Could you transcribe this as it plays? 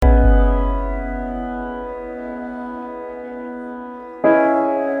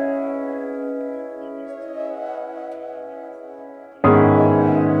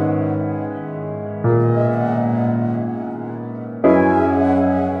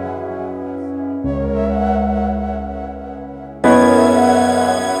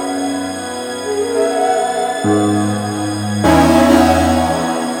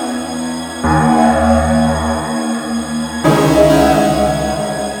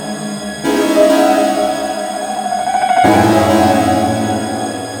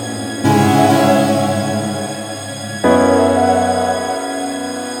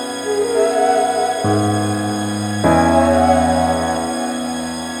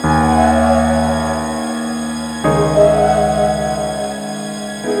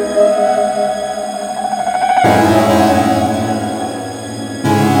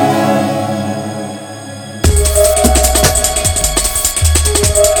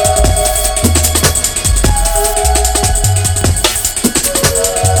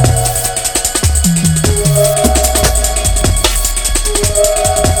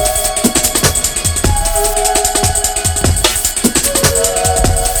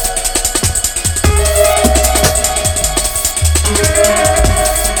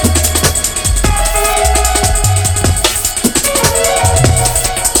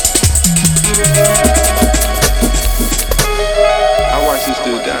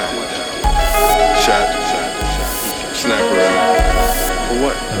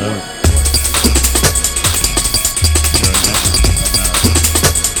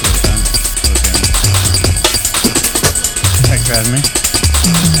Academy.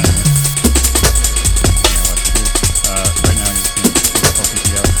 Right now you're seeing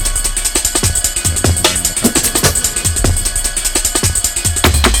Coffee out.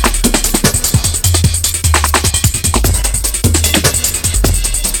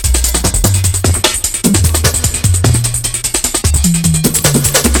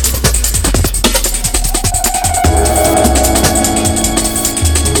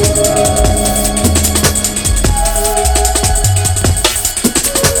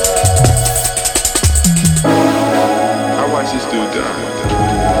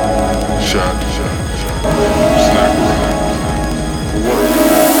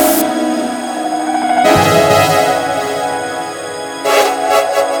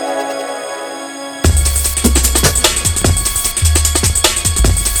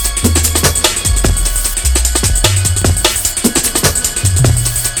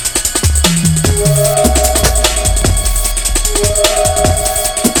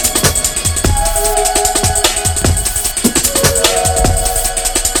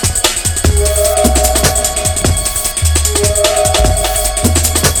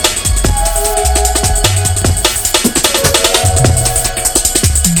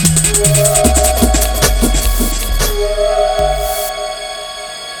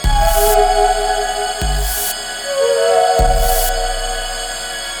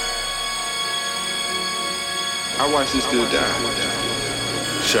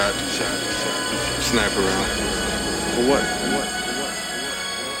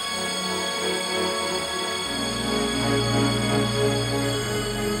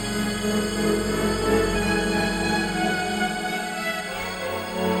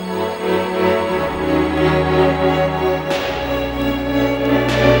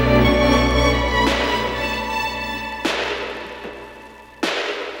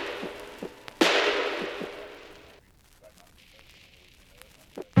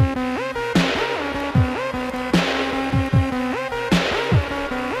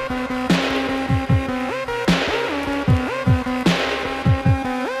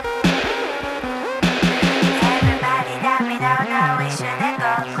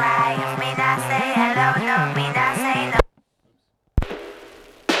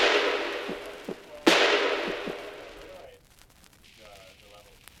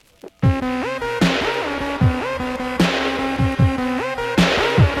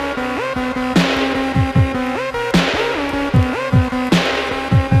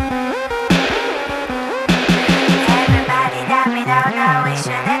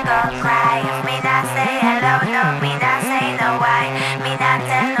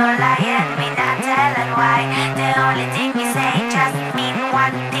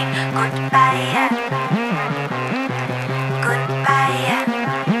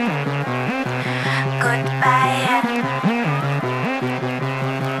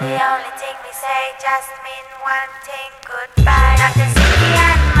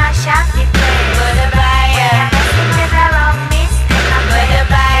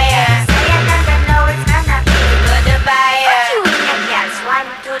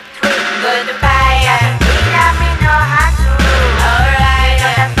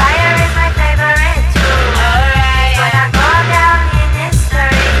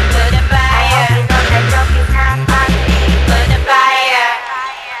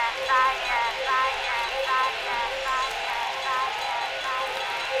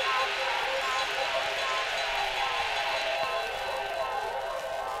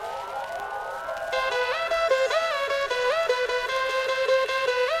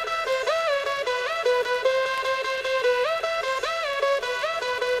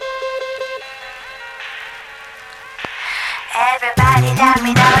 Everybody tell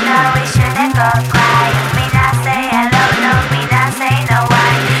me no, no, we shouldn't go cry. Me not say hello, no, me not say no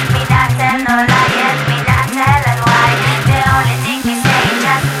why. Me not tell no lies, me not tellin' why. The only thing we say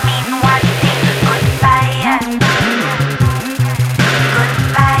just mean one thing. Goodbye,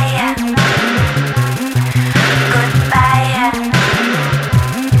 goodbye, goodbye.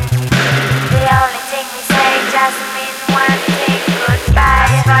 The only thing we say just mean one thing.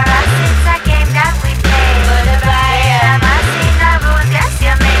 Goodbye. For us it's a game that we play. Goodbye.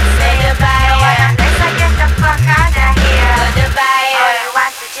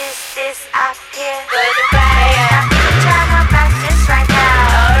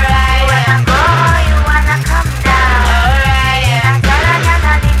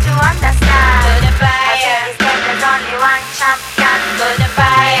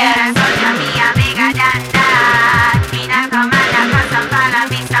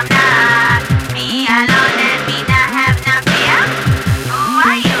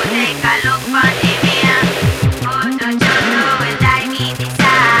 Take a look for the mirror. Who do you do?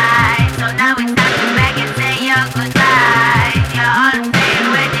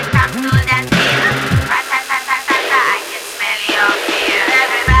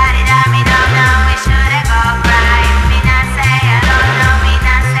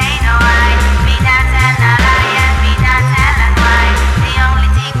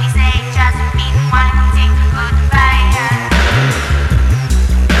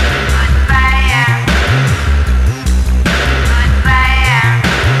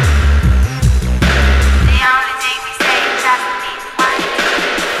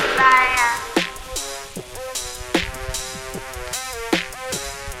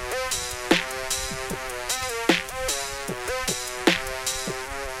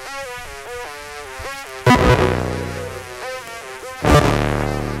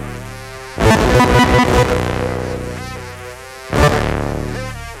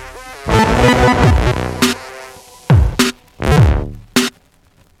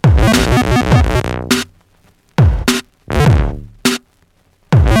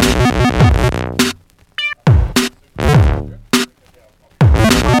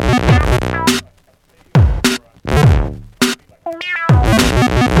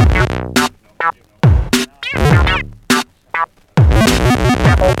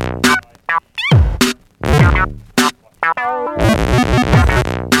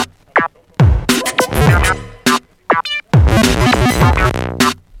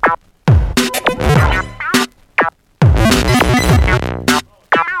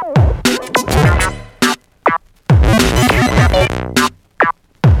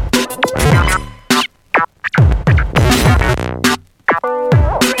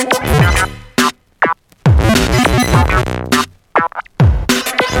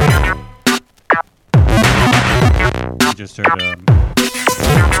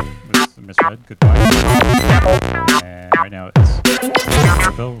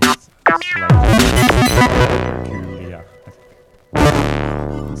 spelled peculiar.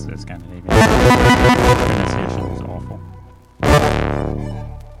 It's Scandinavian. Pronunciation is awful.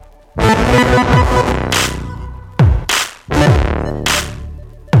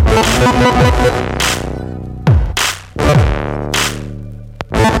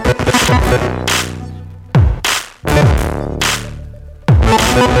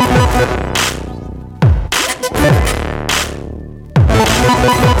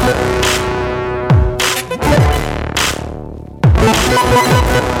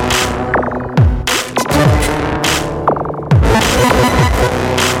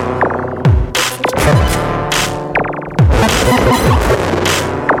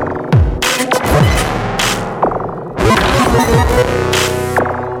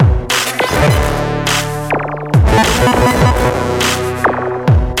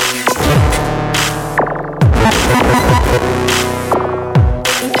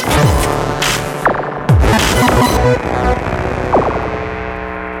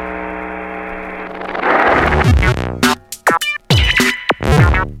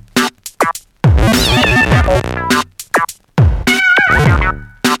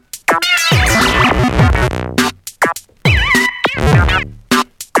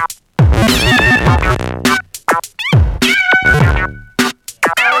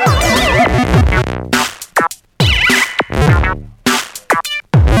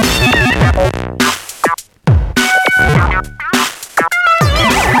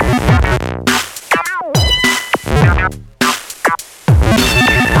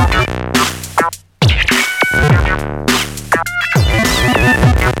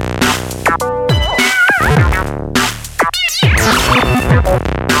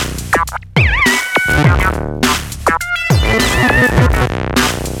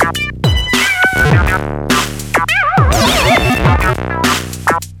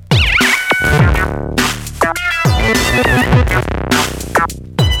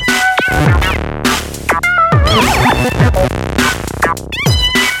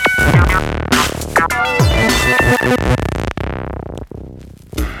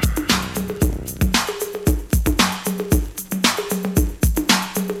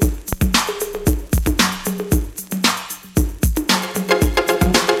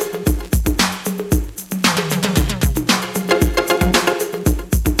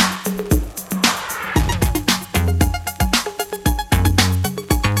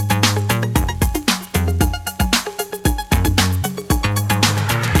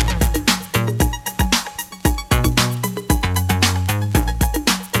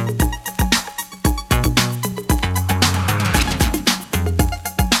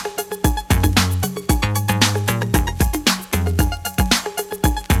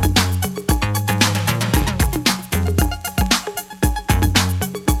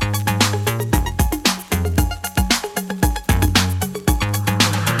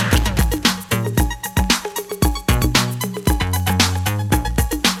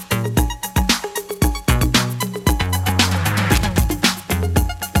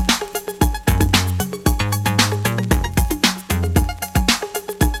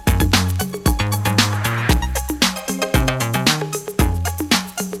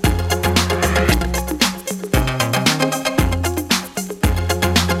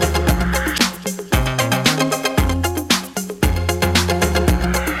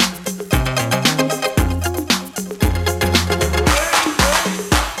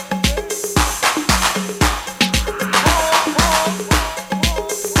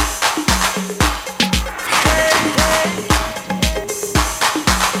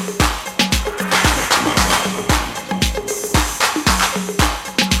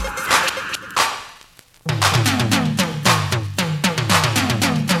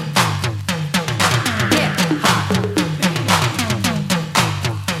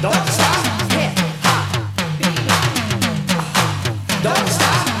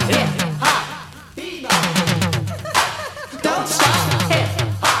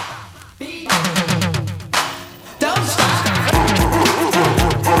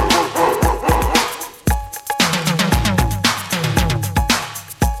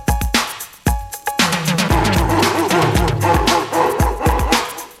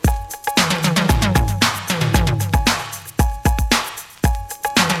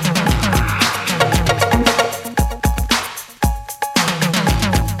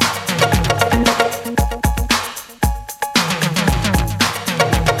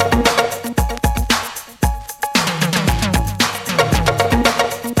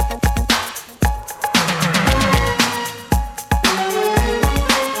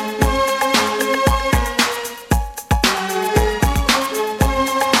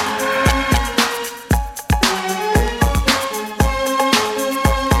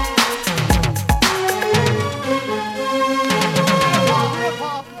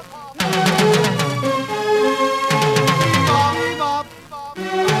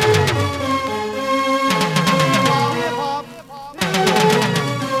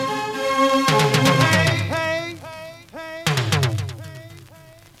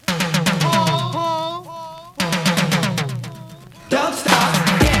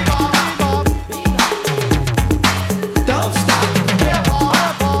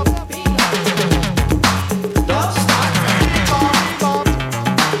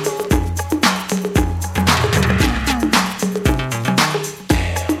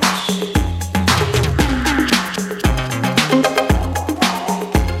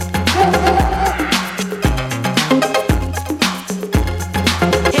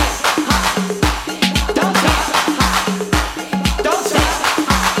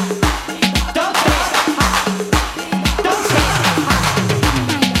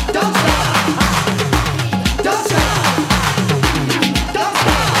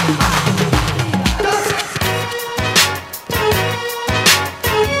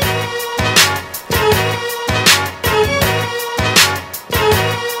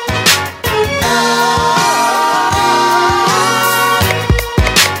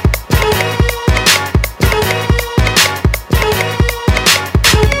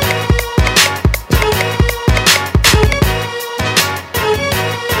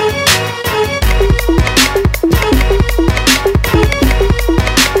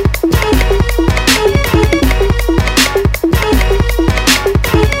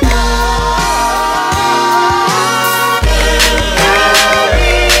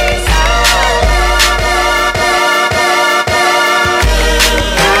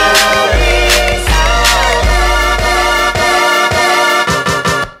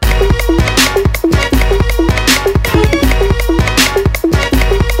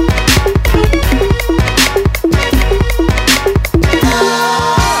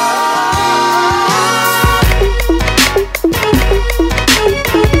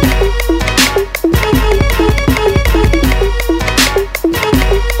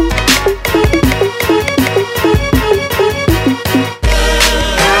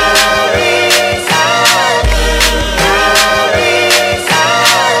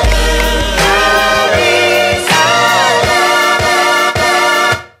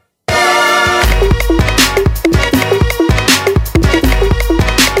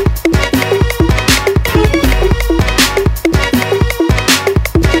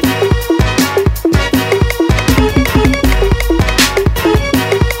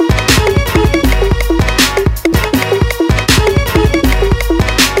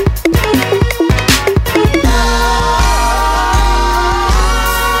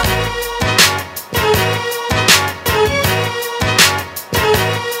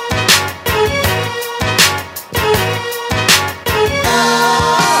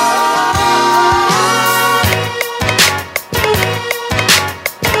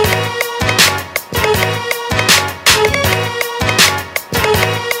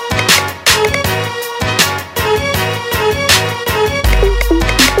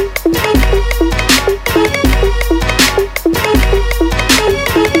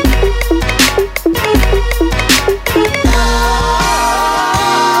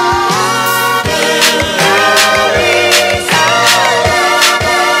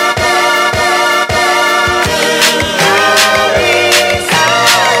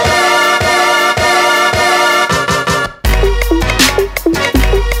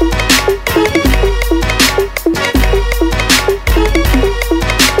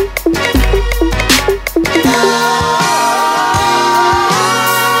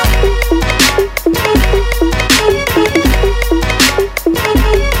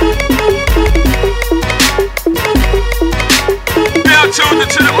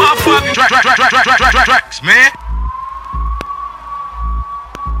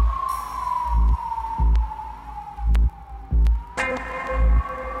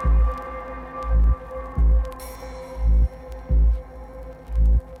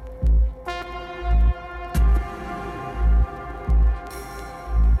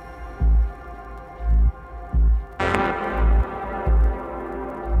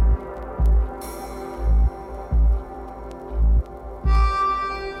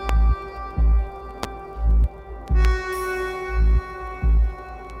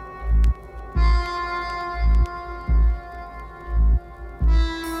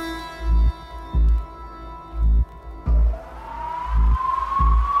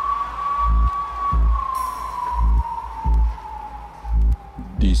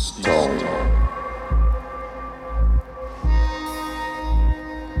 This town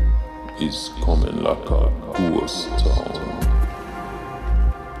is coming like a ghost town.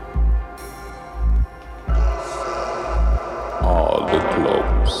 All the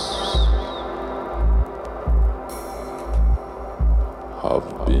clubs have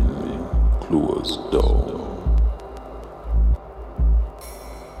been closed down.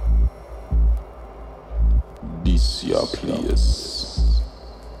 This your place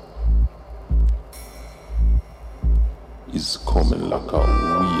is coming like a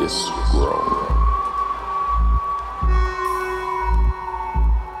waste ground.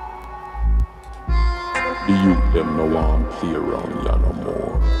 The youth them no want play around ya no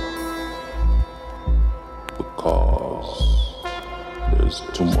more, because there's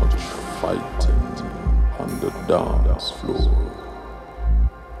too much fighting on the dance floor.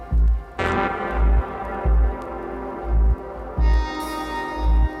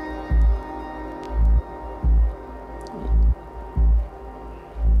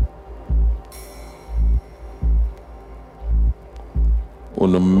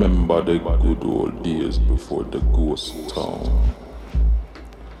 Remember the good old days before the ghost town.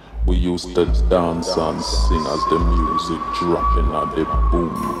 We used to dance and sing as the music dropping at the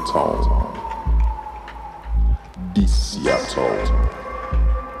boom town. This ya town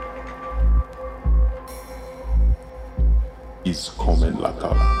is coming like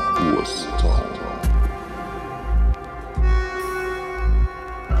a ghost town.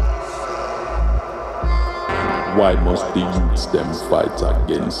 Why must the youths them fight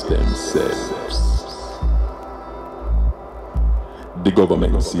against themselves? The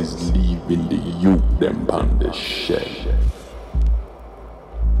government is leaving the youth them on the shelf.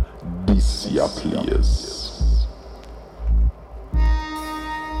 This your place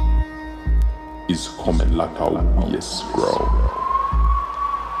is coming like a waste ground.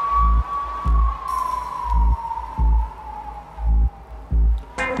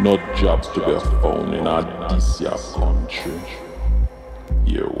 No jobs to be found in this here country.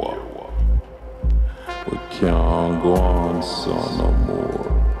 Hear what? We can't go on so no more.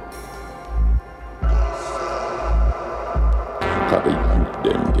 Cause the youth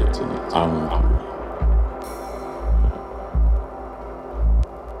them getting angry.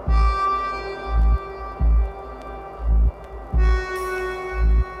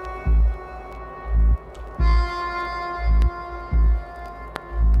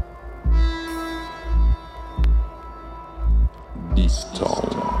 This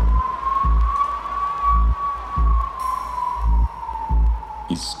town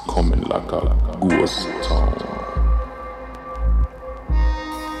is coming like a ghost town.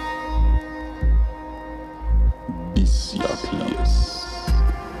 This your place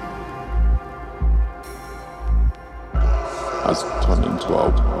has turned into a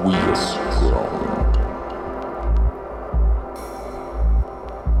waste ground.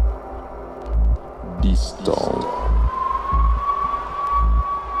 This town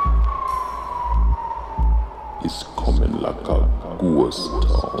is coming like a ghost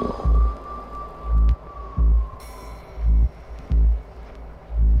town.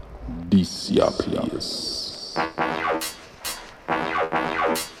 This your place,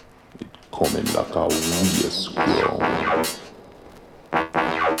 it coming like a waste ground.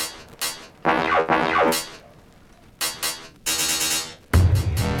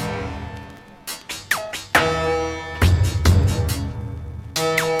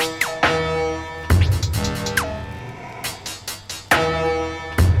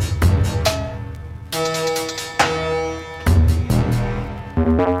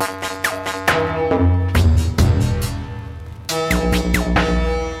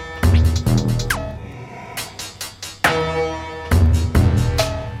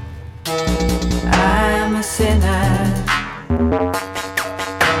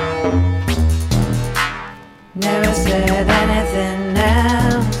 Never said anything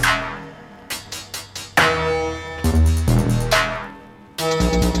else.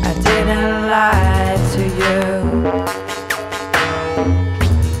 I didn't lie to you.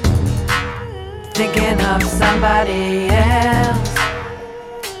 Thinking of somebody else.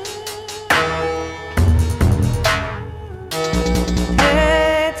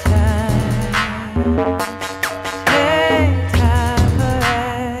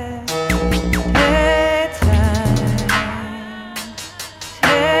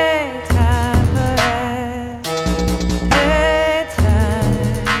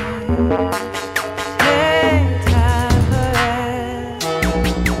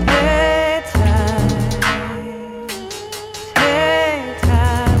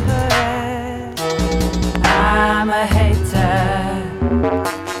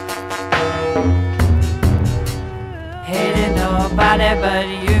 nobody but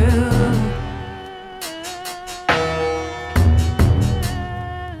you.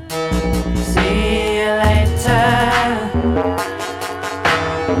 See you later.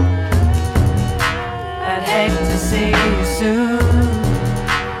 I'd hate to see you soon.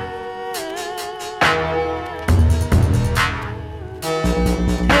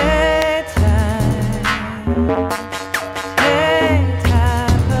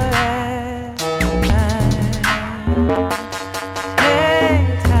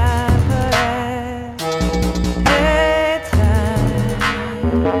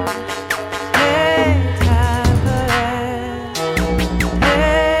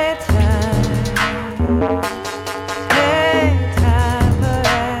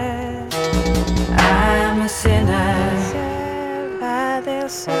 I'm a sinner.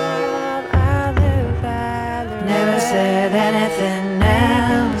 Never said anything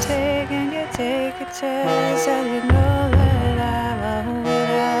else.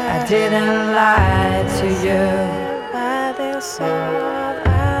 I didn't lie to you.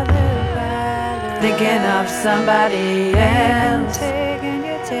 Thinking of somebody else.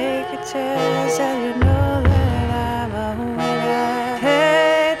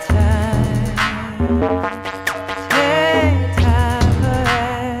 Hey, time.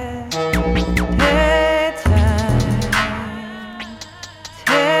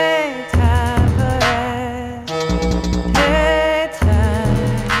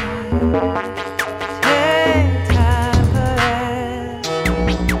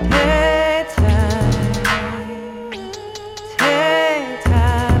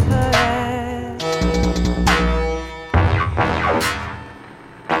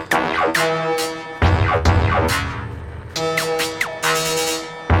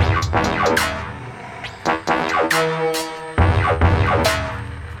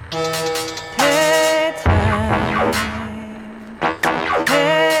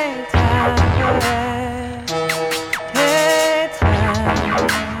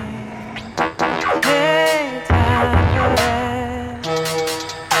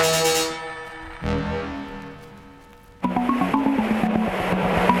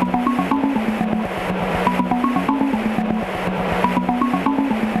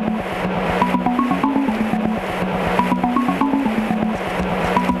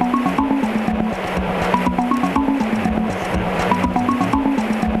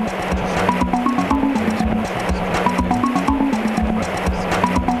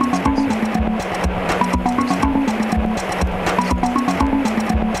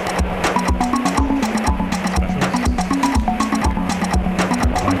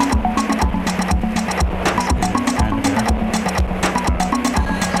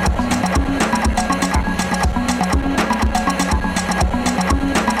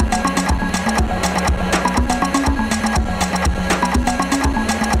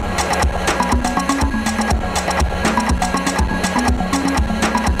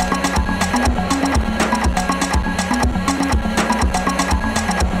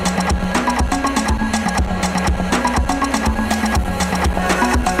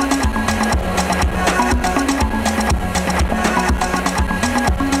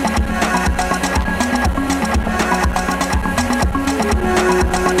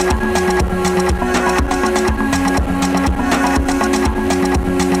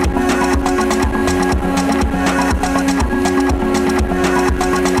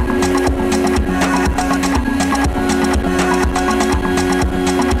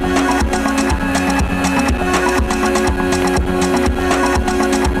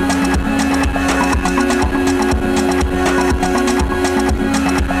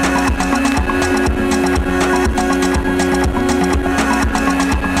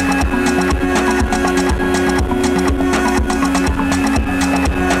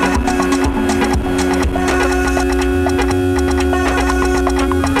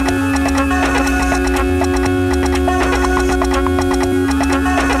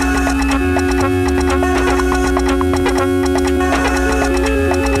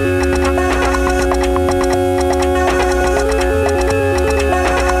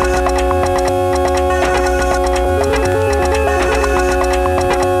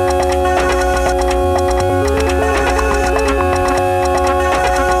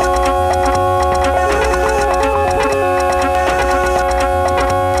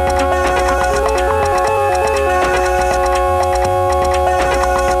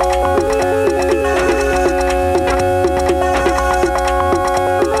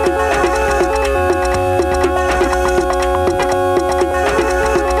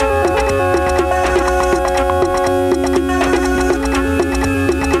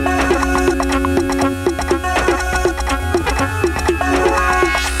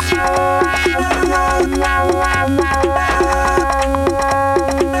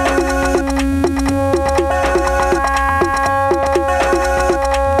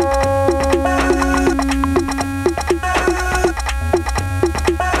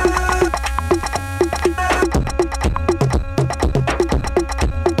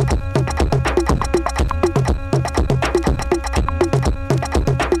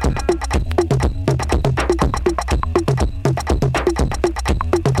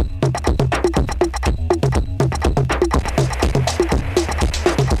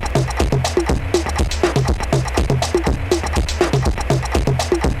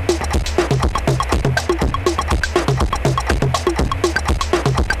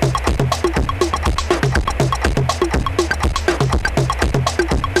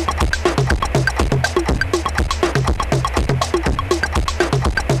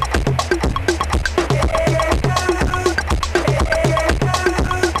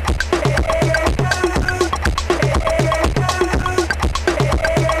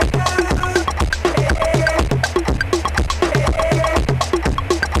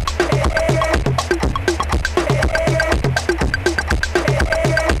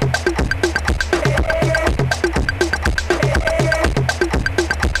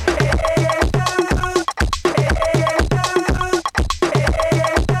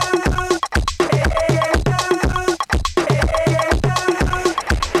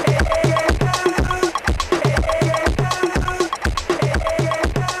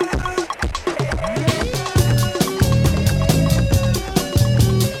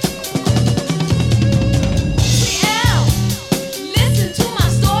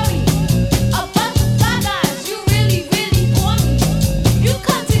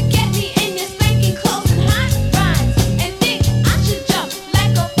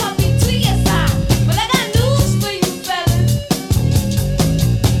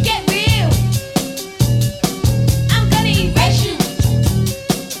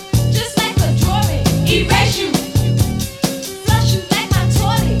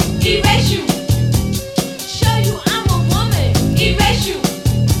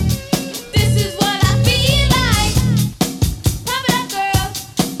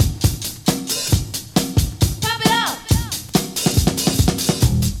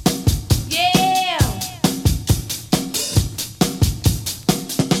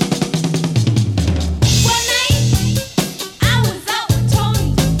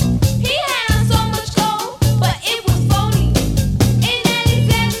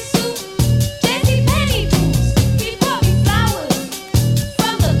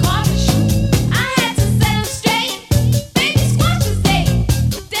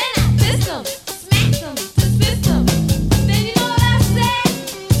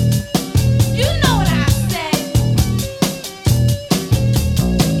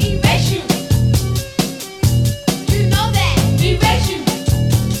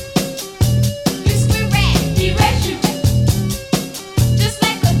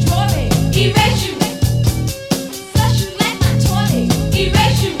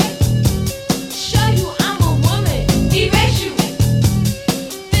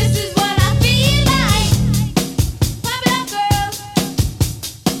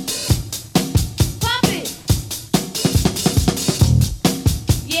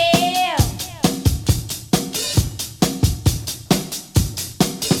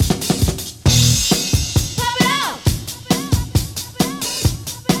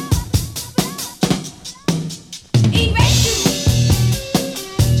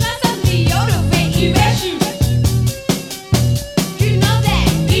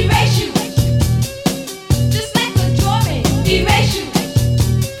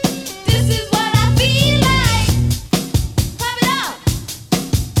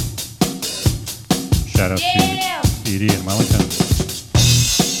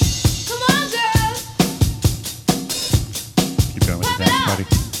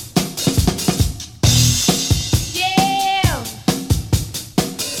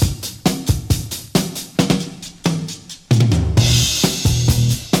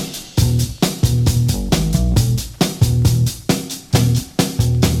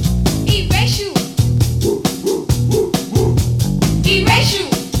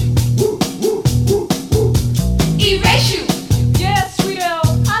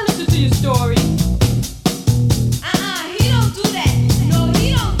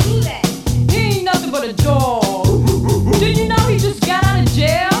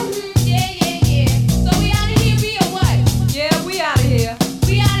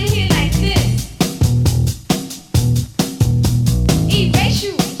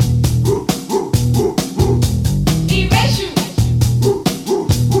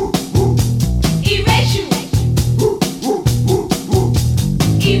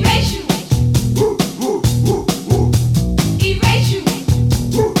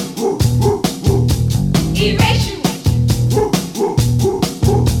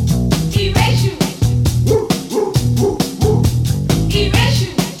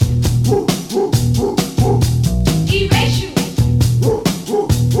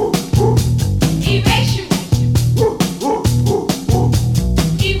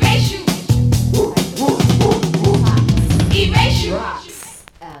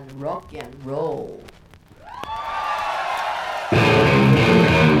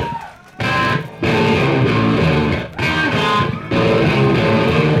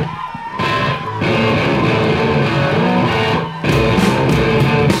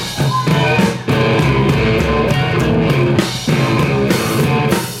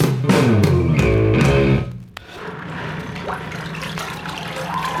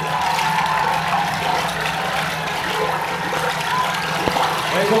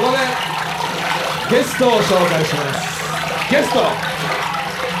 トを紹介します。ゲストは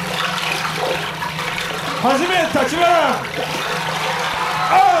じめ立花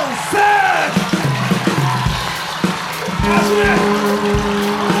オンセットは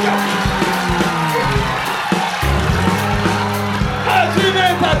じめ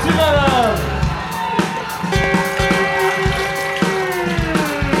立花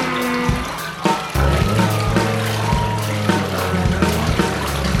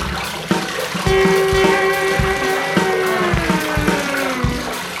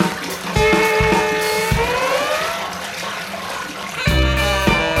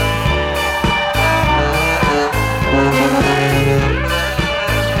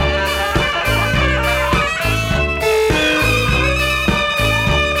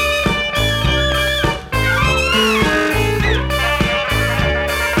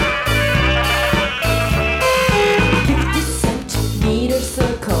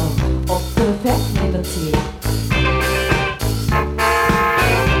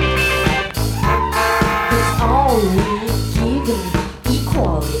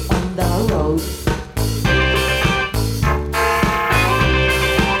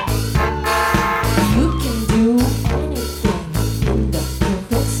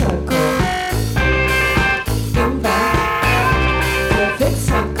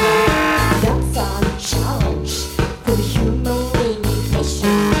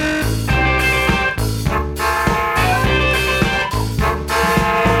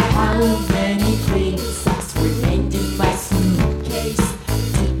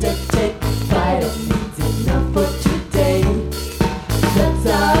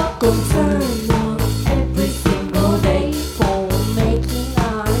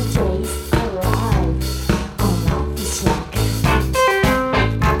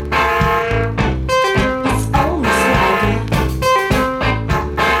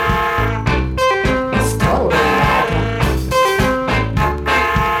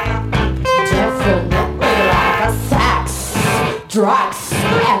drugs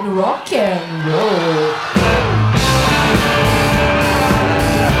and rock and roll.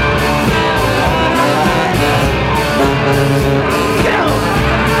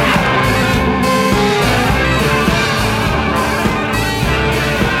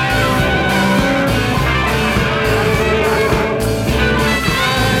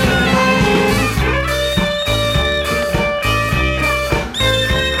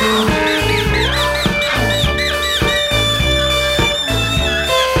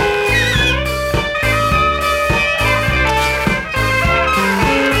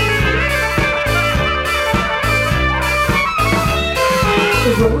 The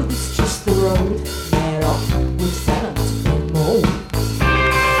road is just the road, made up with sand and mold.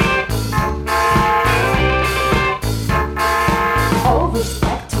 Over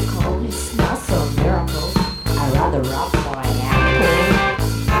spectacle is not so miracle. I rather rough my apple.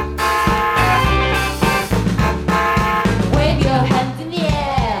 Wave your hands in the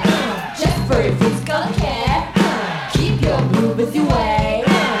air, just for your physical care. Keep your movements away.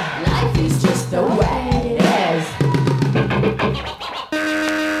 Life is just the way it is.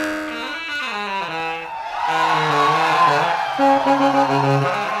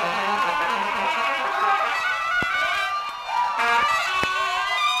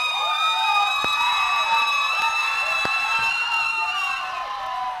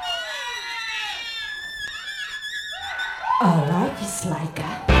 Our life is like a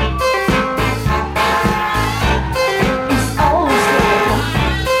It's always like a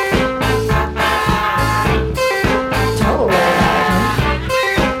total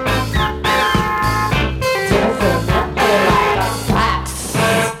definitely like a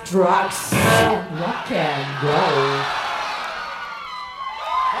sex, drugs, and rock and roll.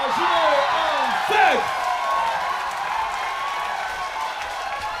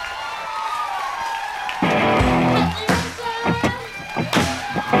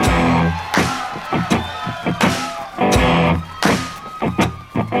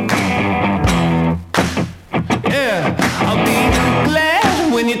 Yeah, I'll be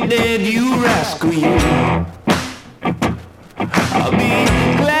glad when you're dead, you rascal, you. I'll be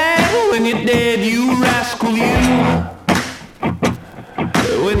glad when you're dead, you rascal, you.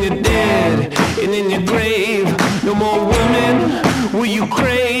 When you're dead and in your grave, no more women will you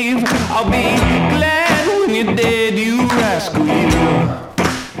crave. I'll be glad when you're dead, you rascal, you.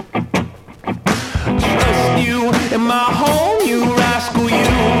 Trust you in my home, you rascal, you.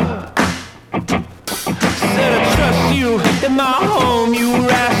 Said I trust you in my home, you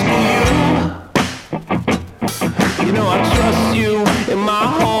rascal, you. You know I trust you in my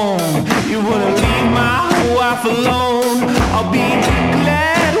home. You wouldn't leave my wife alone. I'll be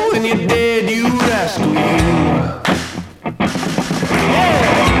glad when you're dead, you rascal, you.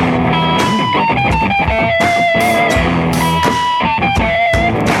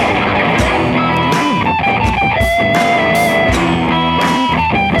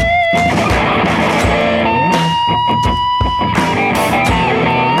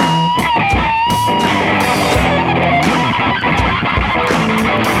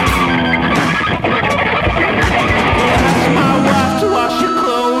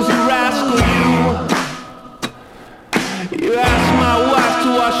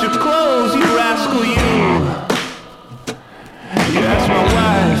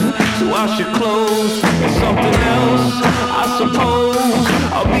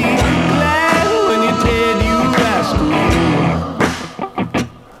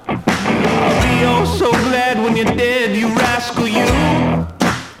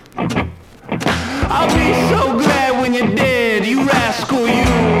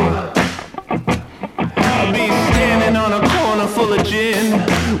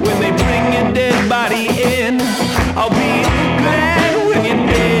 your dead body in. I'll be glad when you're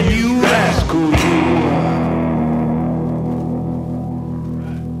dead, you rascal, you.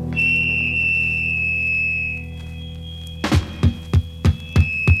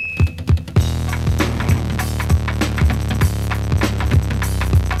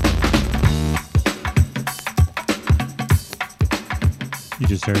 You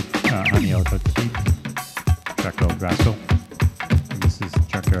just heard Honey Elko Keep, track called Rascal. And this is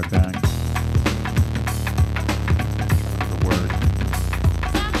Junkyard Bang. The Word.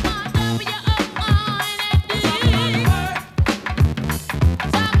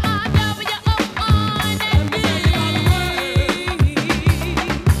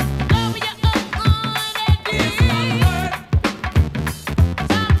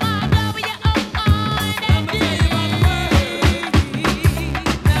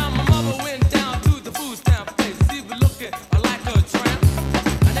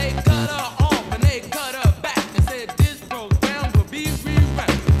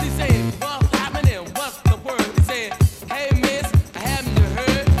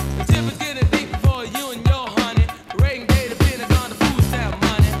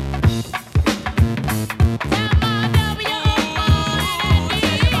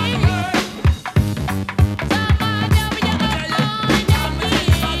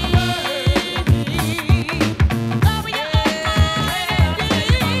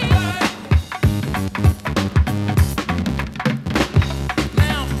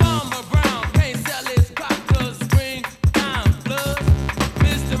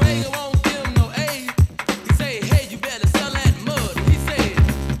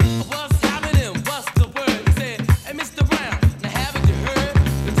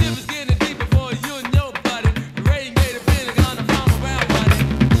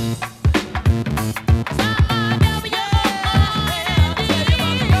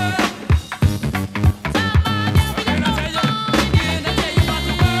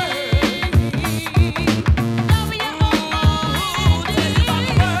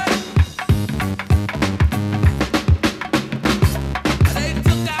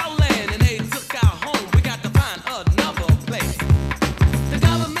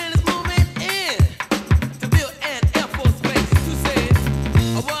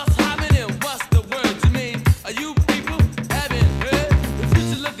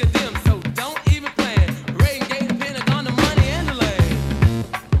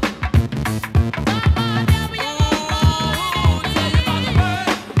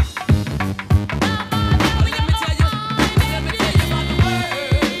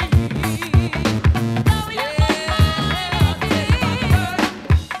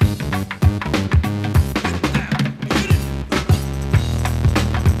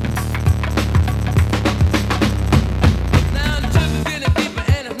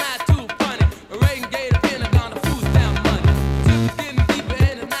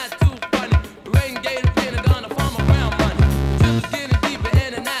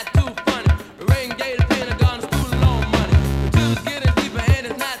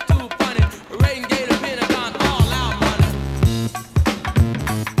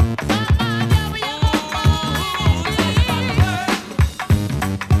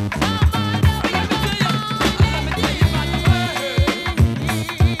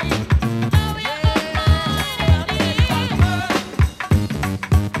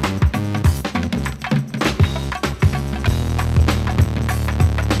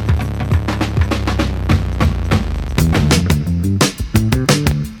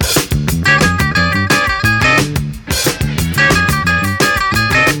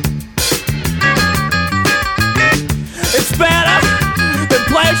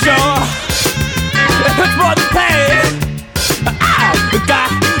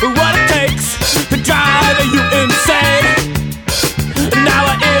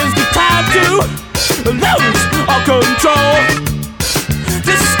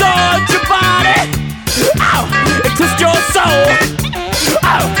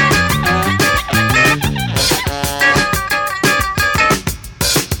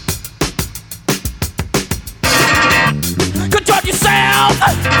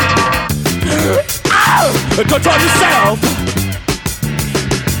 Control yourself.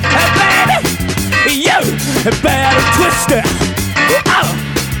 Hey baby, you better twist it.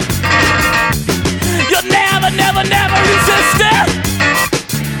 You'll never resist it.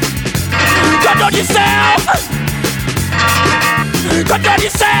 Control yourself. Control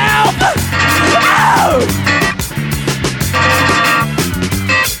yourself.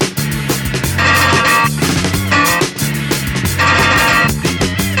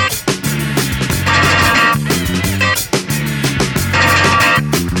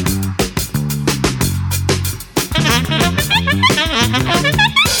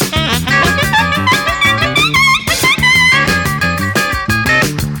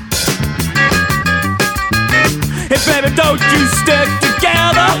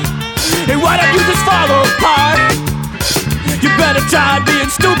 Hey, why don't you just fall apart? You better try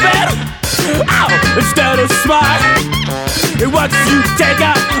being stupid, instead of smart. And once you take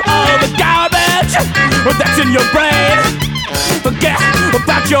out all the garbage that's in your brain, forget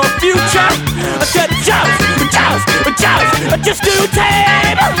about your future. Just do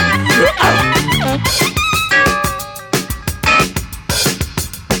tame.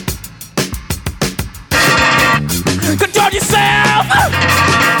 Control yourself.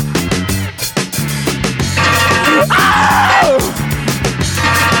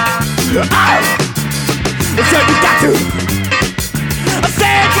 I said you got to. I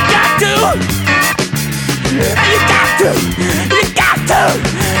said you got to. You got to. You got to.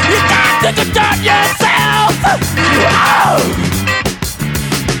 You got to control yourself.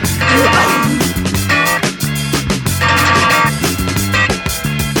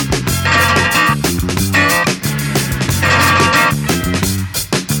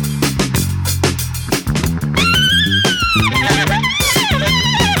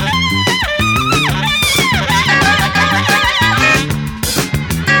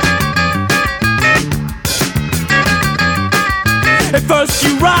 At first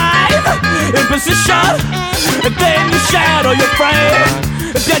you rise in position, and then you shadow your frame,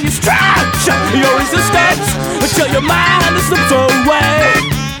 and then you stretch your resistance until your mind slips away.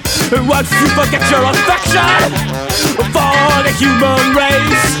 And once you forget your affection for the human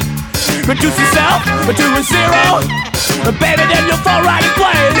race, reduce yourself to a zero, and baby, then you'll fall right in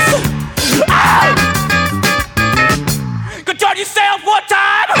place. Control yourself one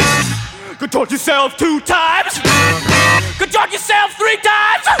time, control yourself 2 times, control yourself 3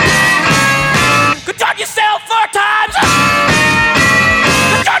 times, control yourself 4 times,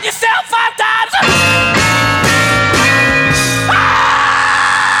 control yourself 5 times.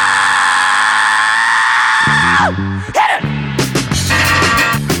 Hit it!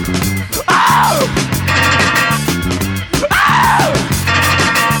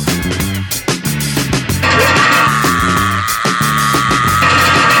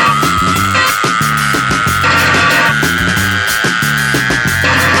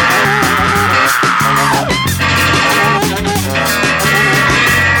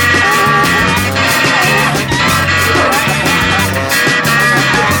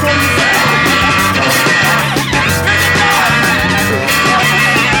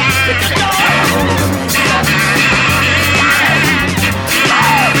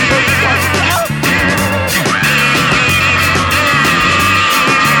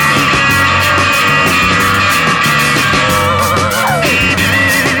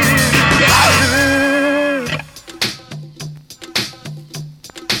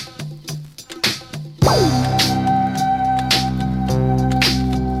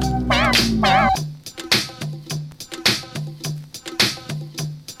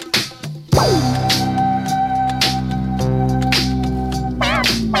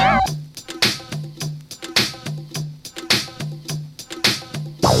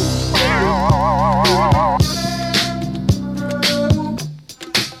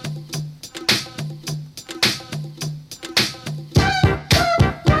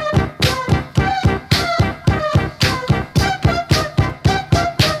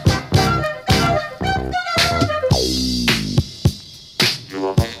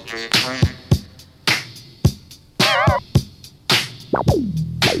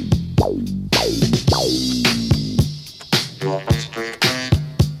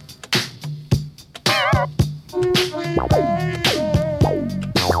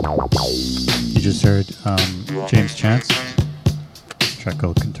 You just heard James Chance, track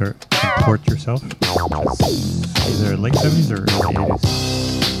called Contort Yourself, which is either late 70s or early 80s.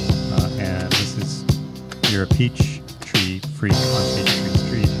 And this is You're a Peach Tree Freak on Peach Tree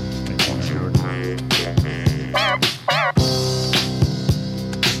Street by Paul Jordan.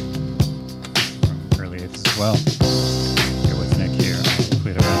 From early 80s as well. Here, what's Nick here?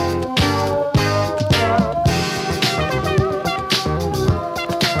 Tweet around.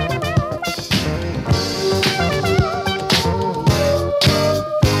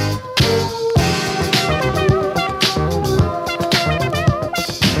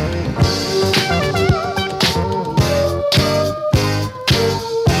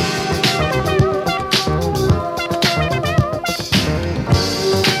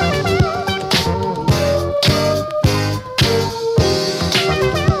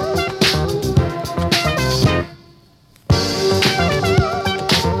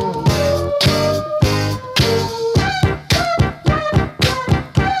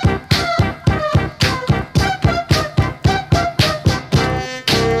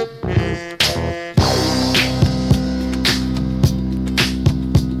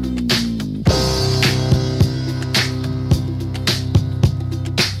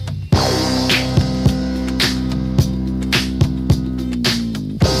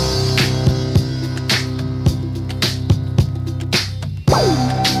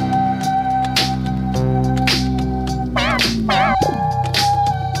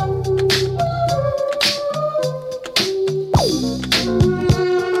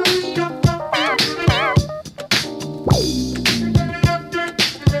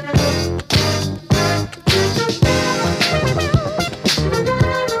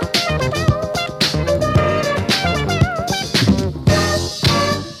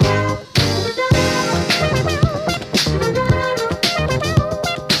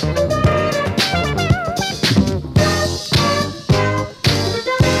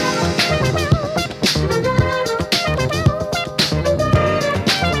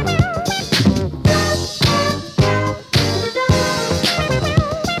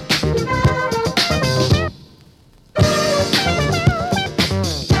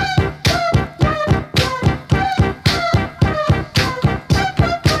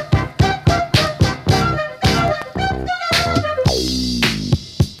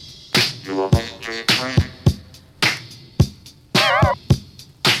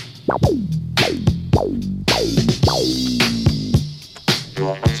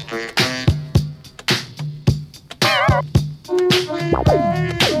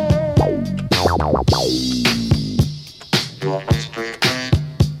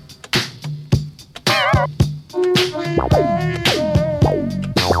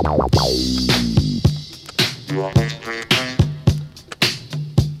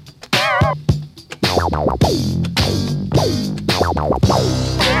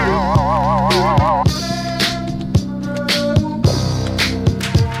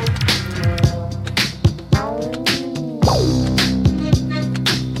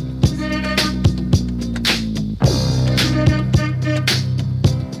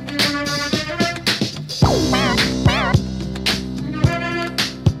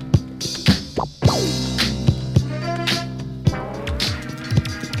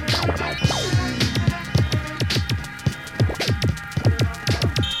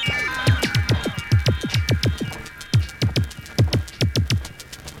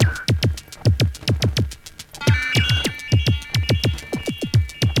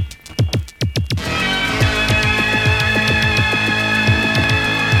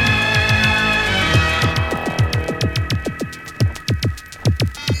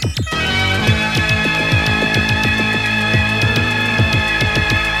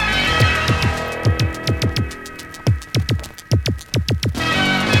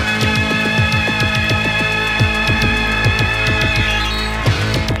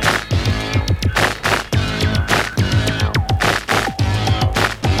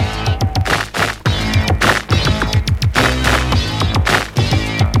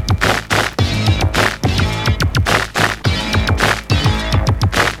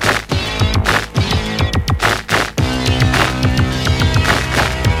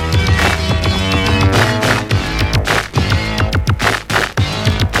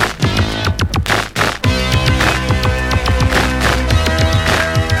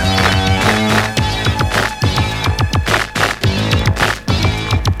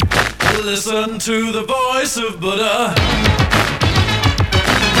 Listen to the voice of Buddha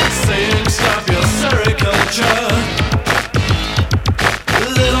saying stop your sericulture.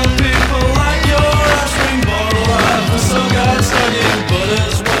 Little people like your offspring born alive for some God studying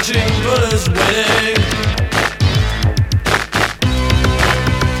Buddha's watching Buddha's waiting.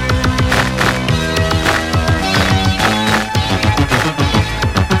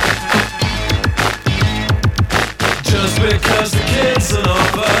 Just because the kid's an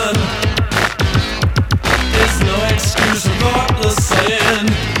orphan, no excuse for thoughtless sin.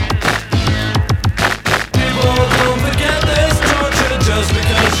 People don't forget this torture. Just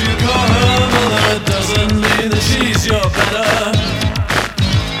because you call her mother doesn't mean that she's your better.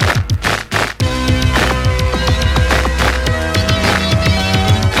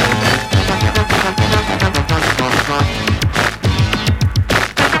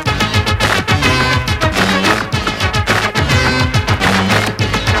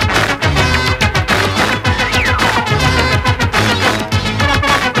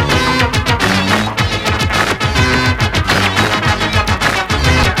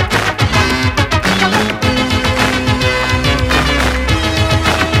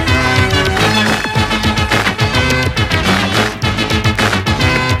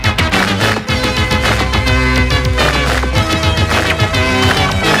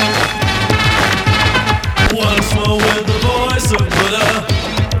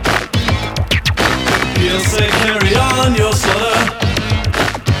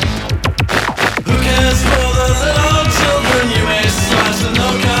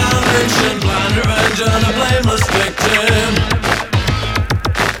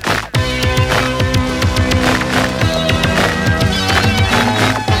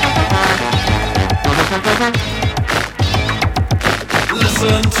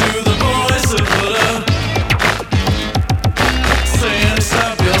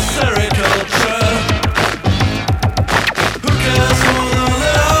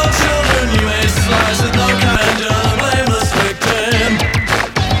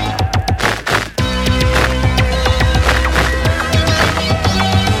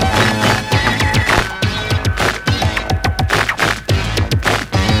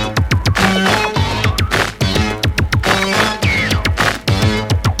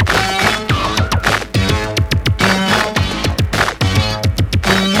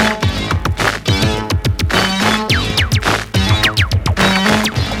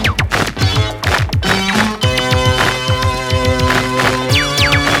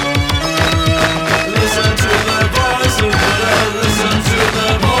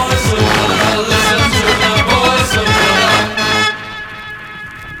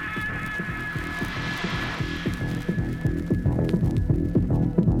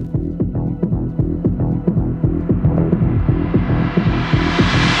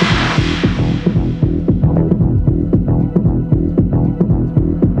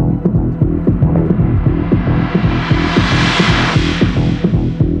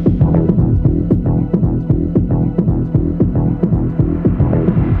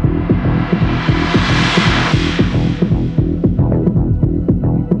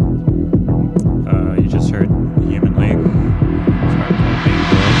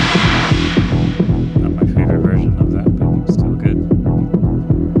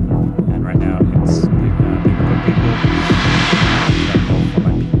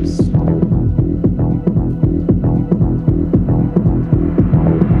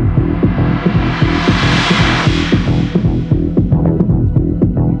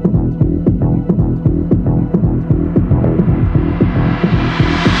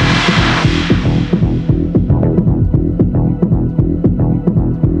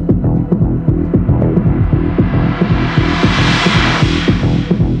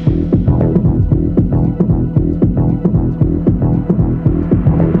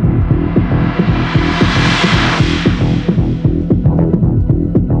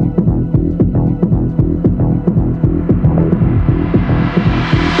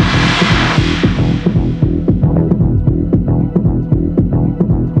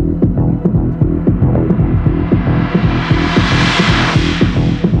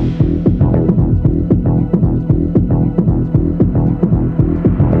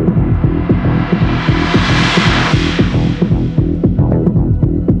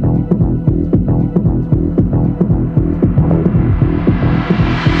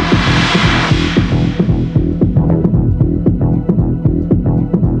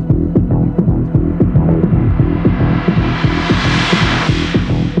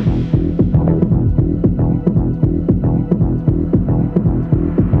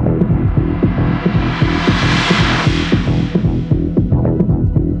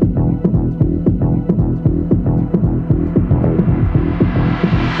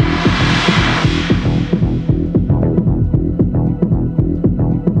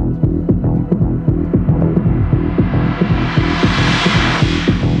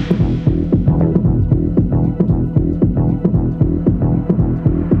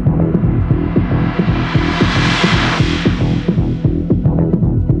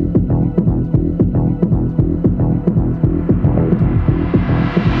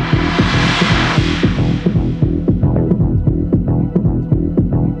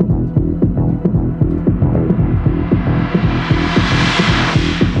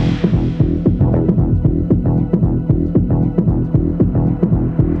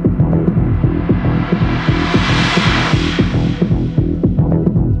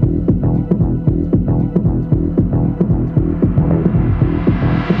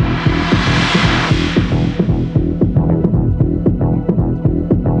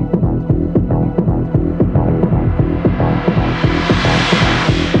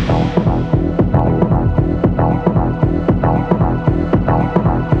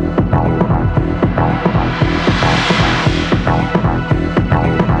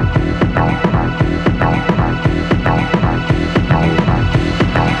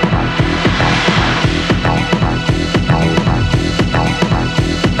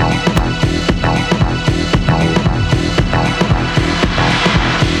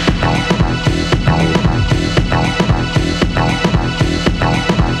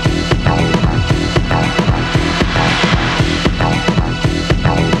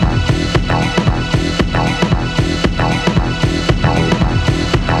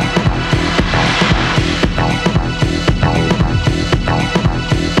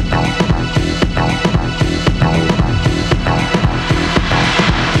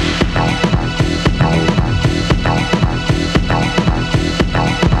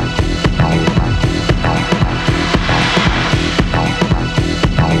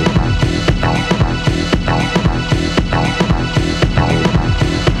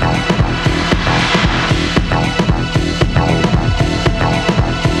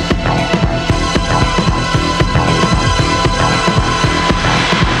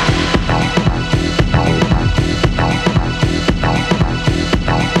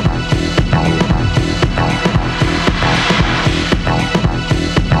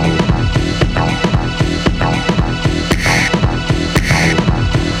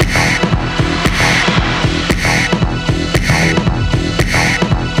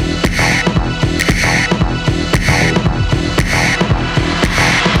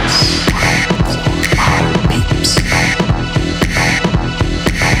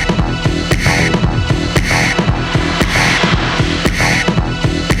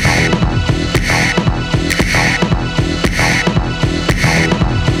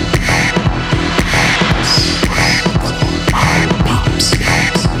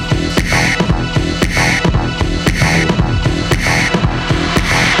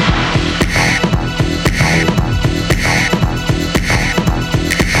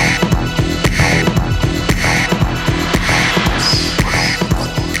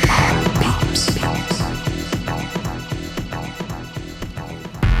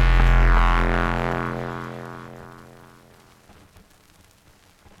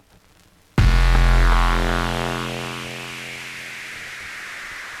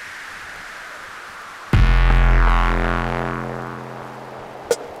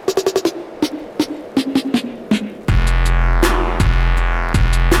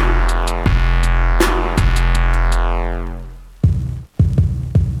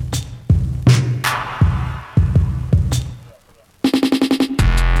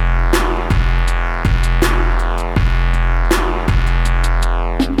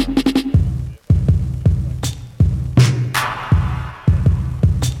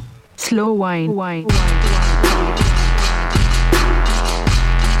 slow wine, wine,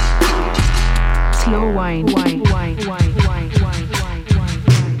 slow wine, wine, wine, wine, wine, wine, wine,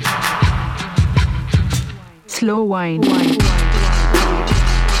 wine, slow wine, wine,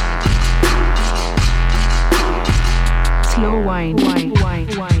 slow wine, wine, wine,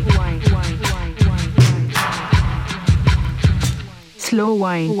 wine, wine, wine, wine, wine, slow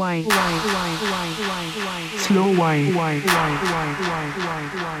wine, wine, wine, wine, wine, wine, wine, slow wine, wine, wine, wine, wine,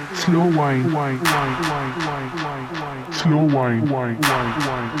 wine, wine, slow wine, wine, wine, wine, wine, wine, wine, slow wine, wine, wine,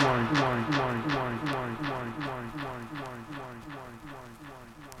 wine, wine, wine, wine, wine, wine,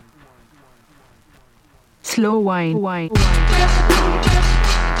 slow wine, wine,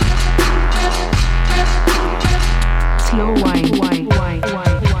 slow wine, wine, wine, wine,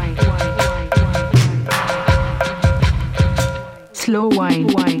 wine, wine, slow wine,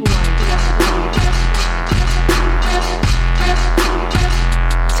 wine,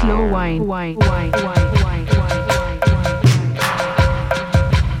 slow wine, wine, wine, wine, wine, wine,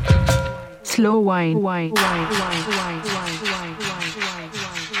 slow wine, wine, wine, wine, wine, wine, wine,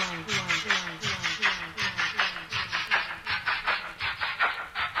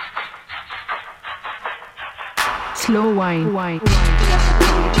 slow wine, wine,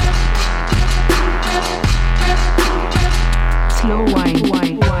 slow wine,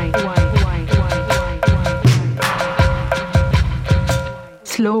 wine, wine, wine, wine, wine,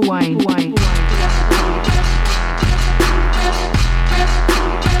 slow wine, wine,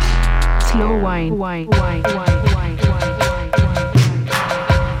 slow wine, wine, wine, wine, wine, wine,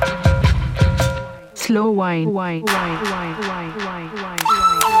 slow wine, wine, wine, wine, wine, wine, wine.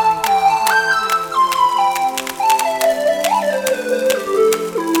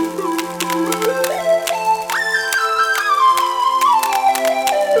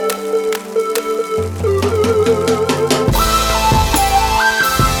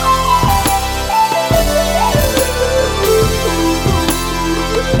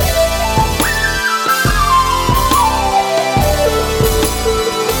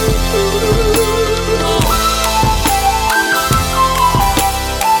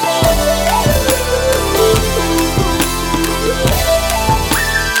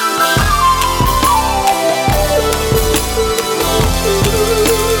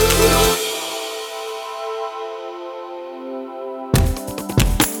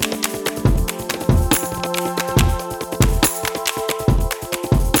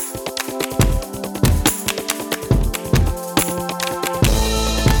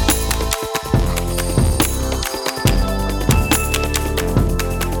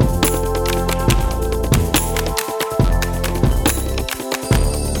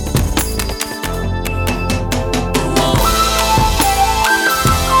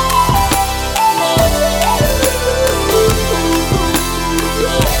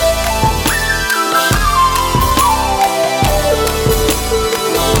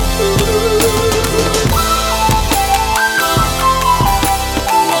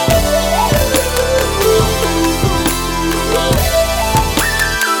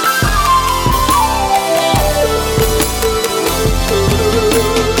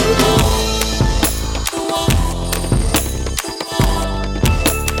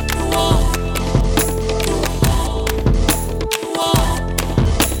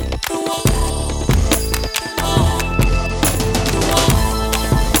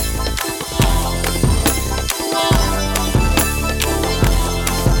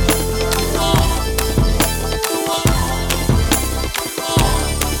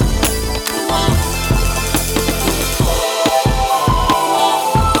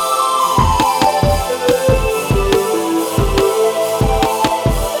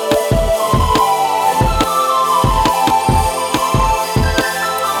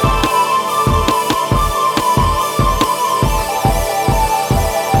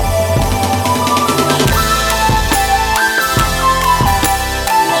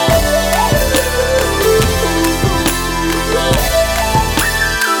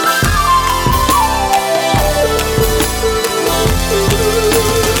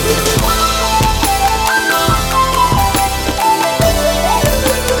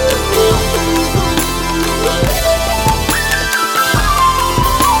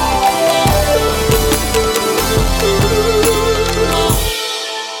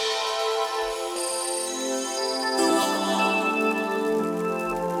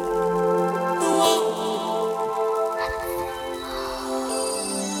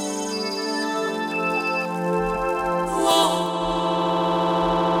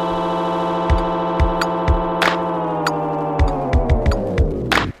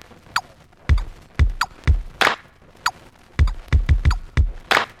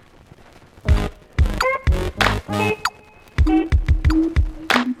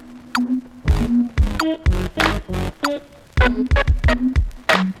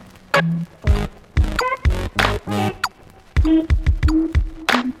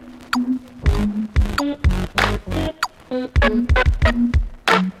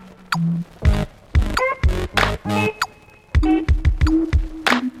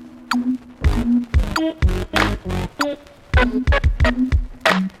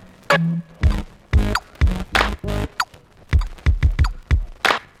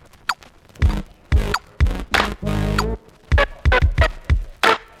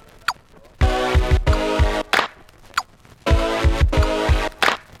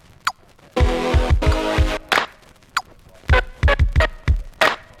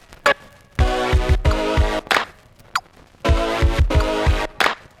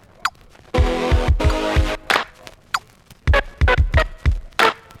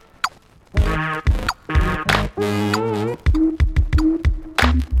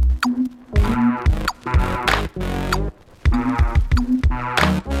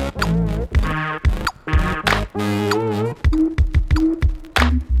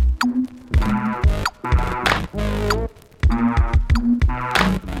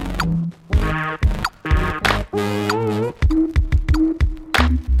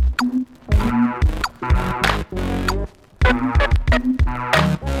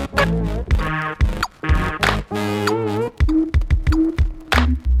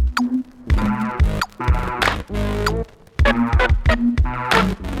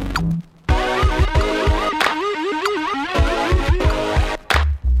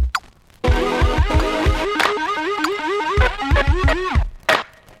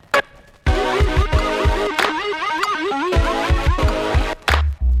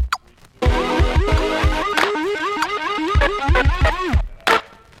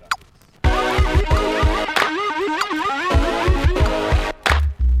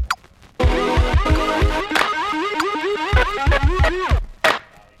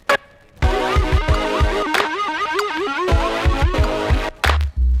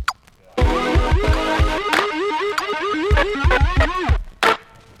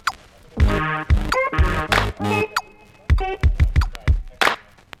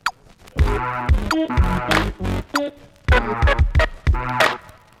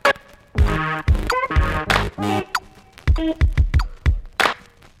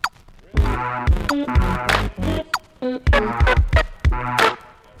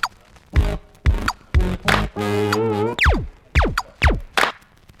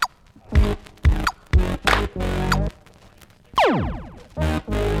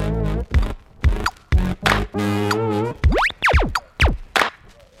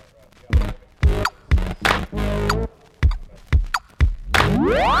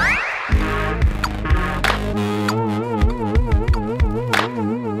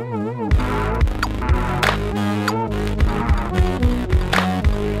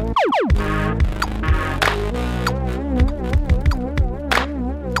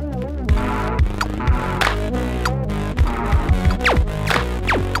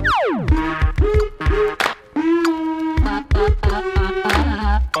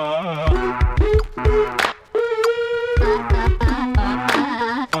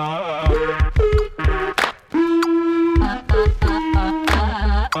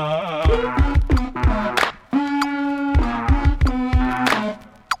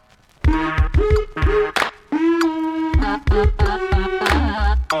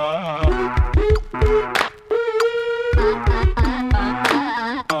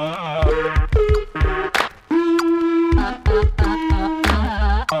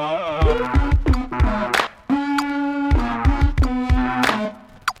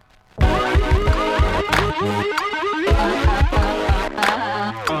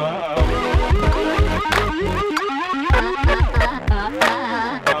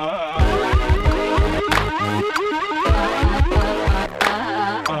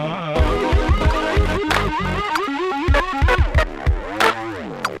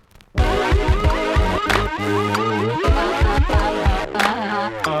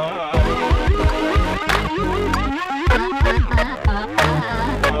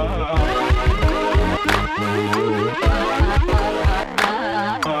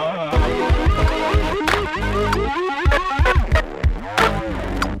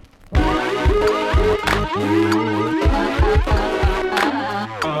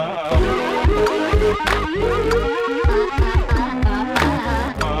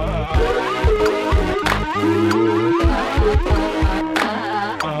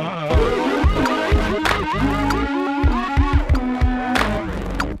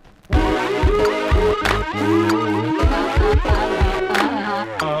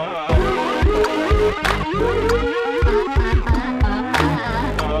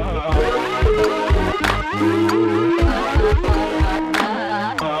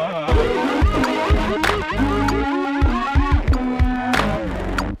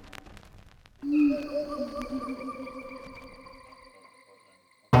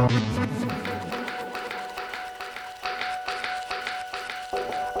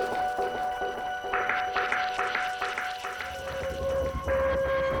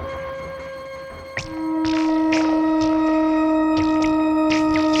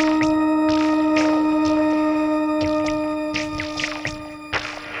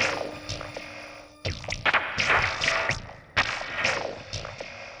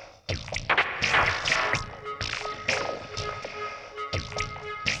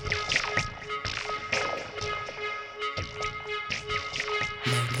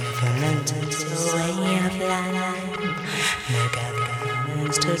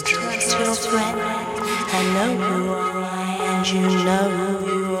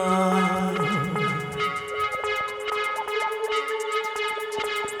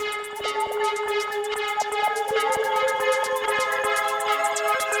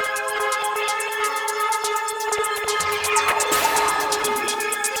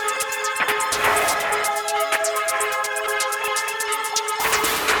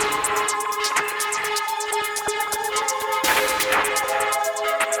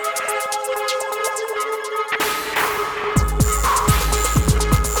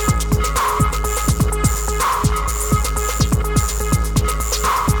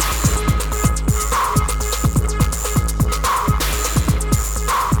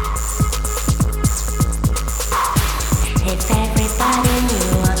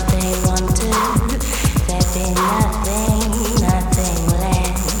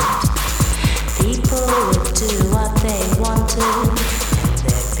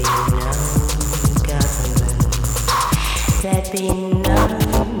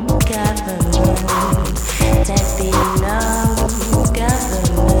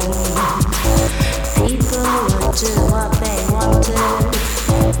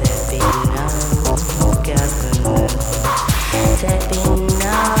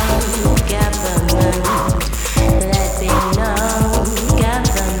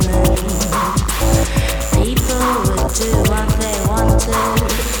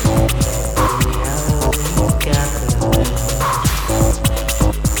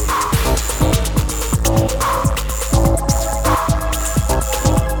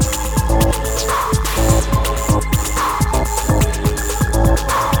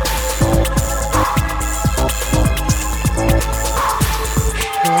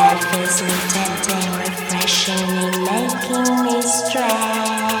 life is me tempting, refreshing me, making me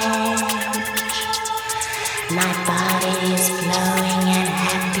strange. My body is glowing and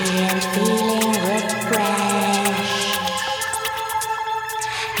happy and feeling refreshed.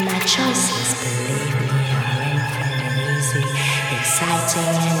 My choices, believe me, are infinite, easy,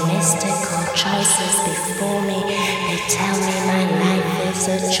 exciting and mystical choices before me. They tell me my life is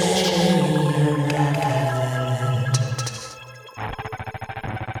a journey.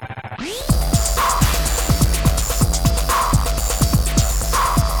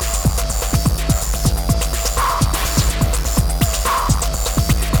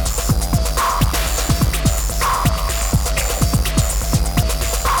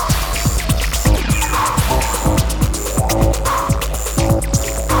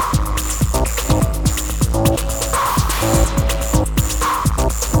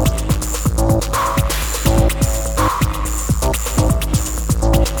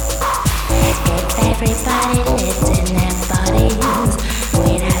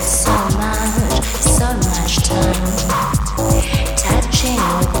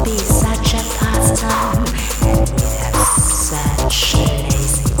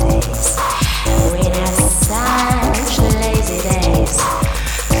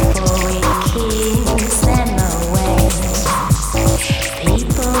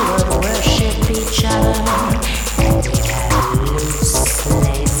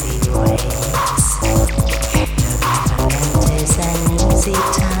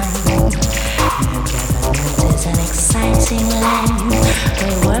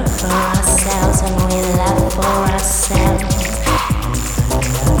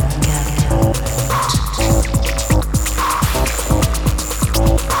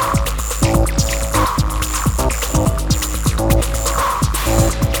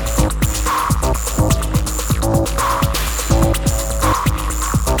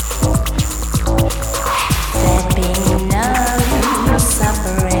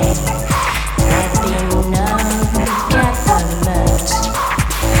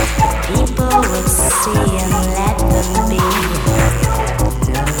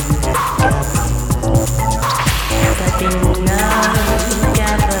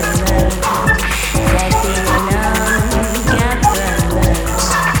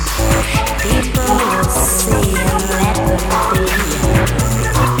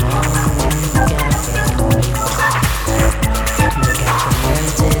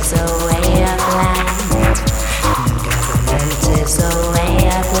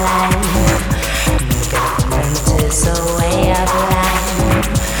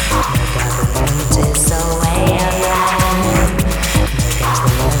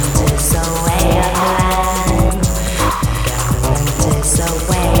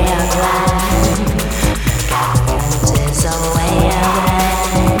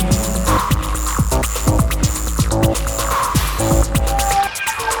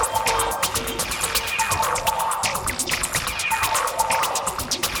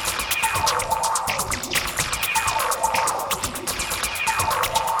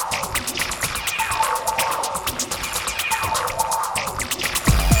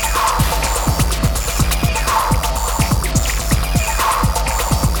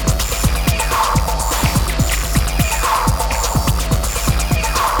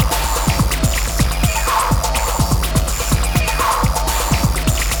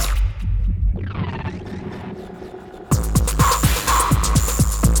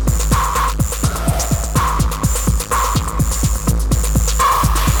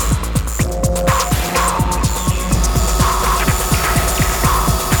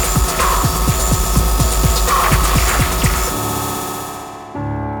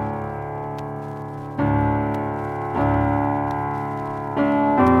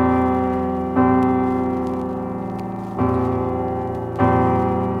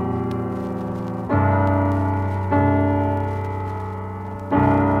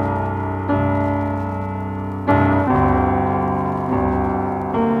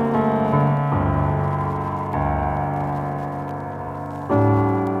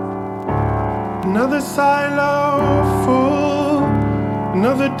 Another silo full,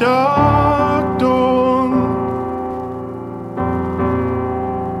 another dark dawn.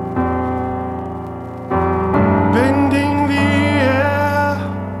 Bending the air,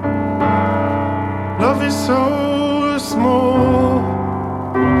 love is so small.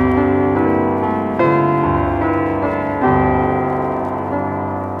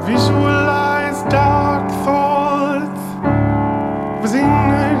 Visualize dark thoughts within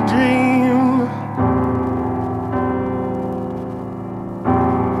a dream.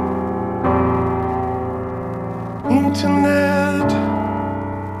 Internet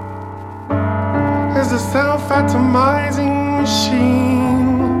self-atomizing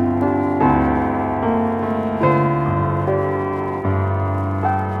machine.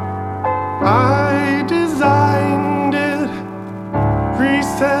 I designed it,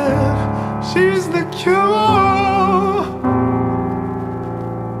 reset, she's the cure.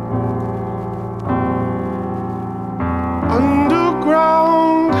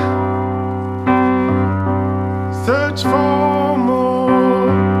 Underground, search for more.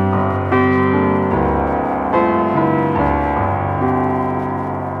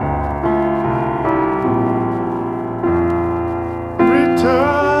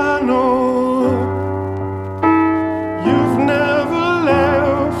 Returnal, you've never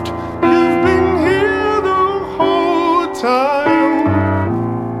left, you've been here the whole time.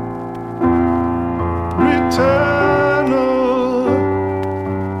 Returnal,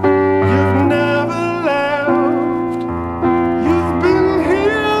 you've never left, you've been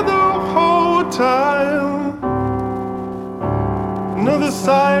here the whole time. Another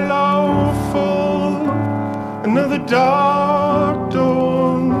silo full, another dark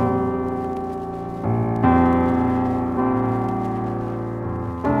dawn.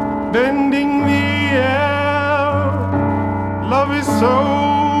 Bending the air, love is so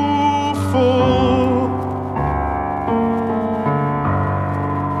full.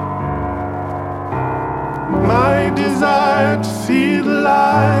 My desire to see the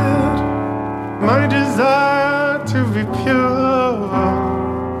light, my desire to be pure.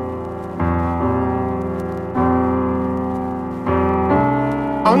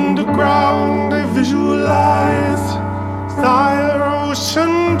 Underground, I visualize Sire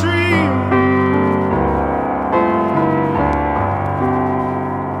ocean dream.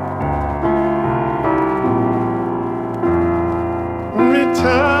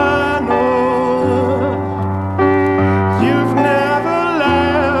 Returnal, you've never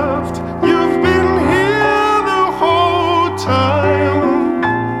left, you've been here the whole time.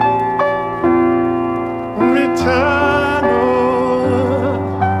 Returnal,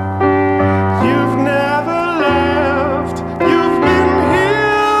 you've never left, you've been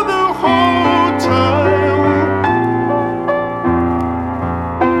here the whole time.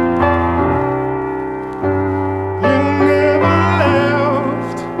 You never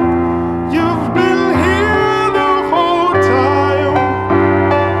left, you've been here the whole time.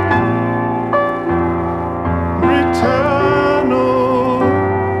 Returnal,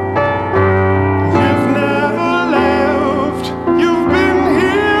 you've never left, you've been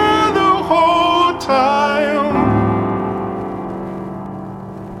here the whole time.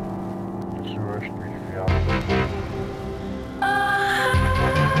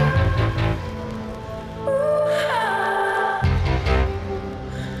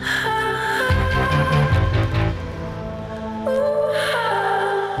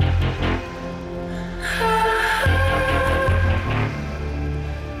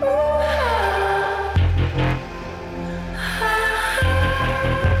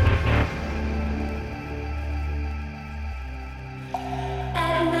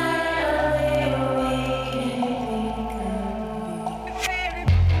 At night I lay awake.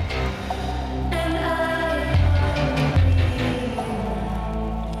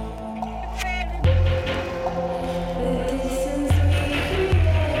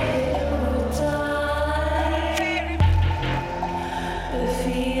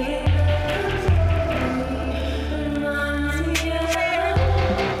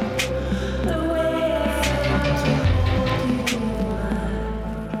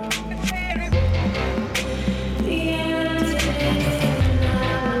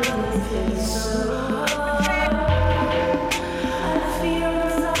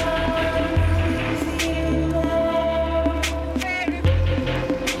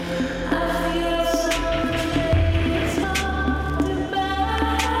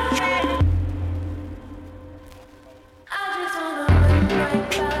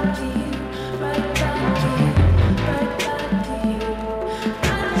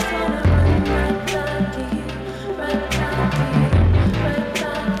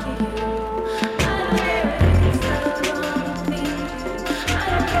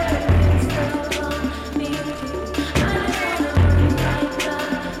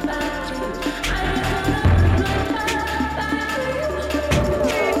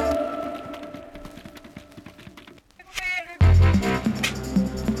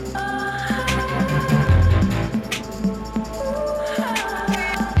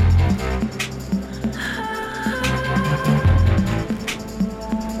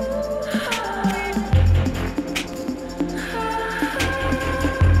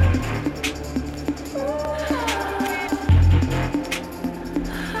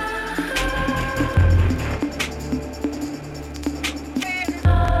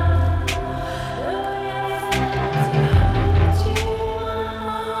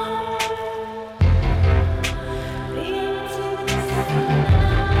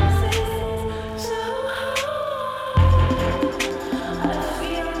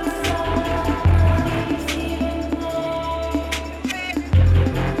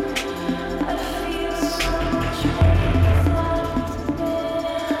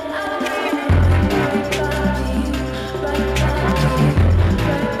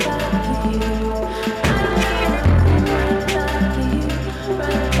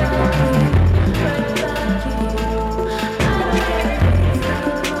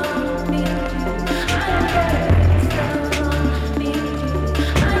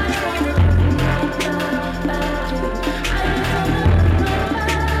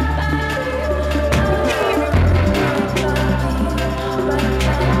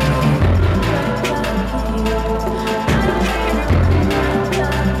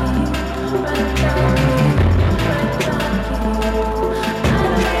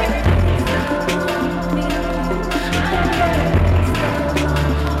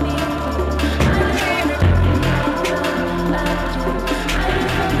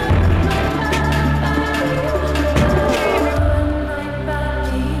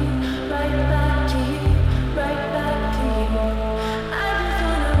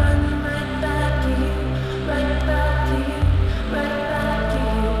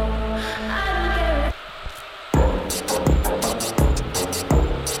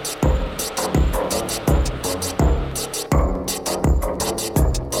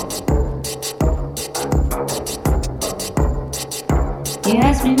 You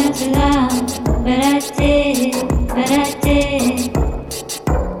asked me not to lie, but I did, but I did.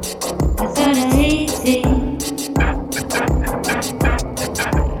 I thought it easy.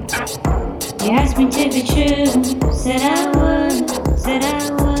 You asked me to be true, said I would, said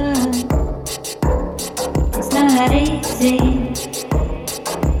I would. It's not that easy.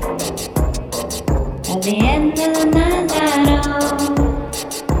 At the end of the night, that all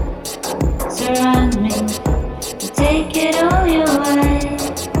surround me. You take it all your way.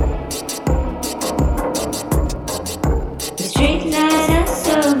 The street lights are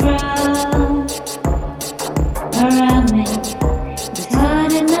so bright around me. It's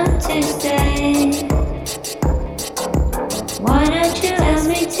hard enough to stay. Why don't you ask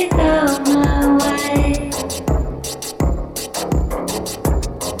me to go my way?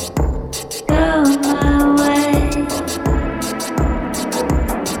 Go my way.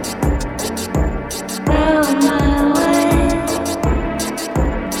 Go my way.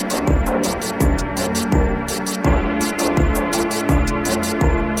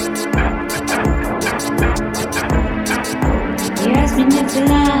 You asked me not to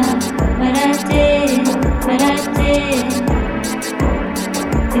lie, but I did, but I did.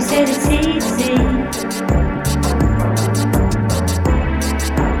 You said it's easy.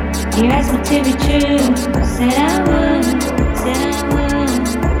 You asked me to be true, said I would, said I would.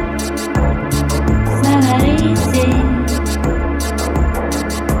 It's not that easy.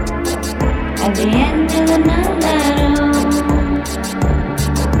 At the end of the night, that all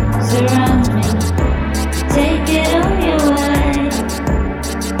surrounds me. Take it all your way.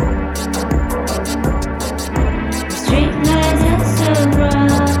 The street lights are so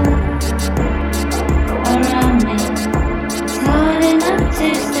bright around me. It's hard enough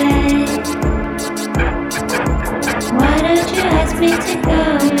to stay. Why don't you ask me to go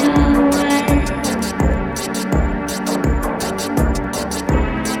your way?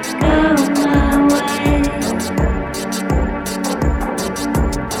 Go my way.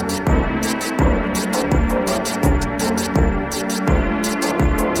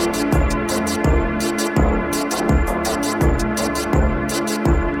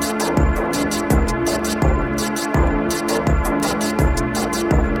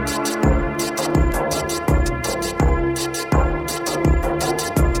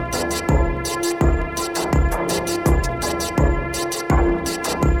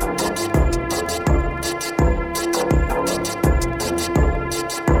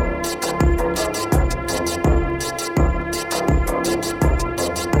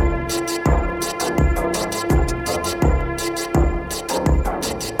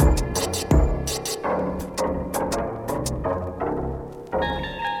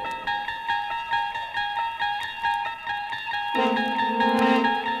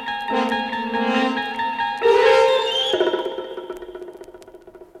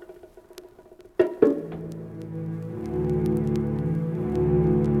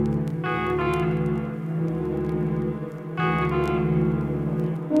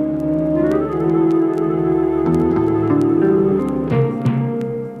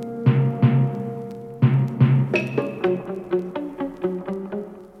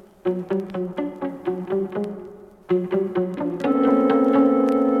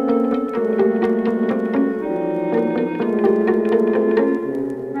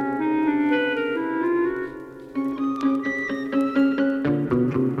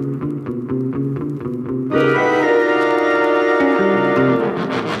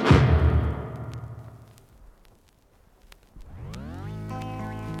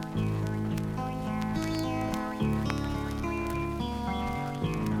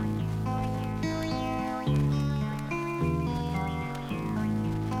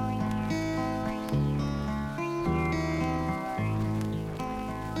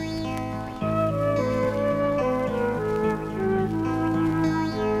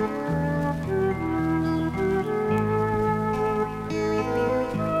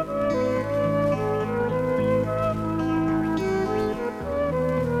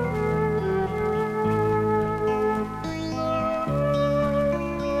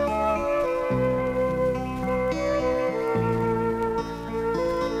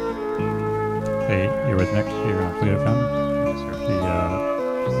 Hey, you're with Nick here on Fleet FM. Just heard the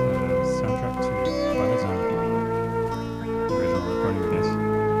soundtrack to Twilight Zone, the original recording of this.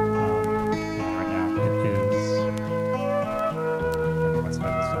 And right now it is. What's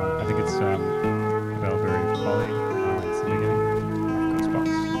that song? I think it's Velberry Polly. It's the beginning of Ghostbox.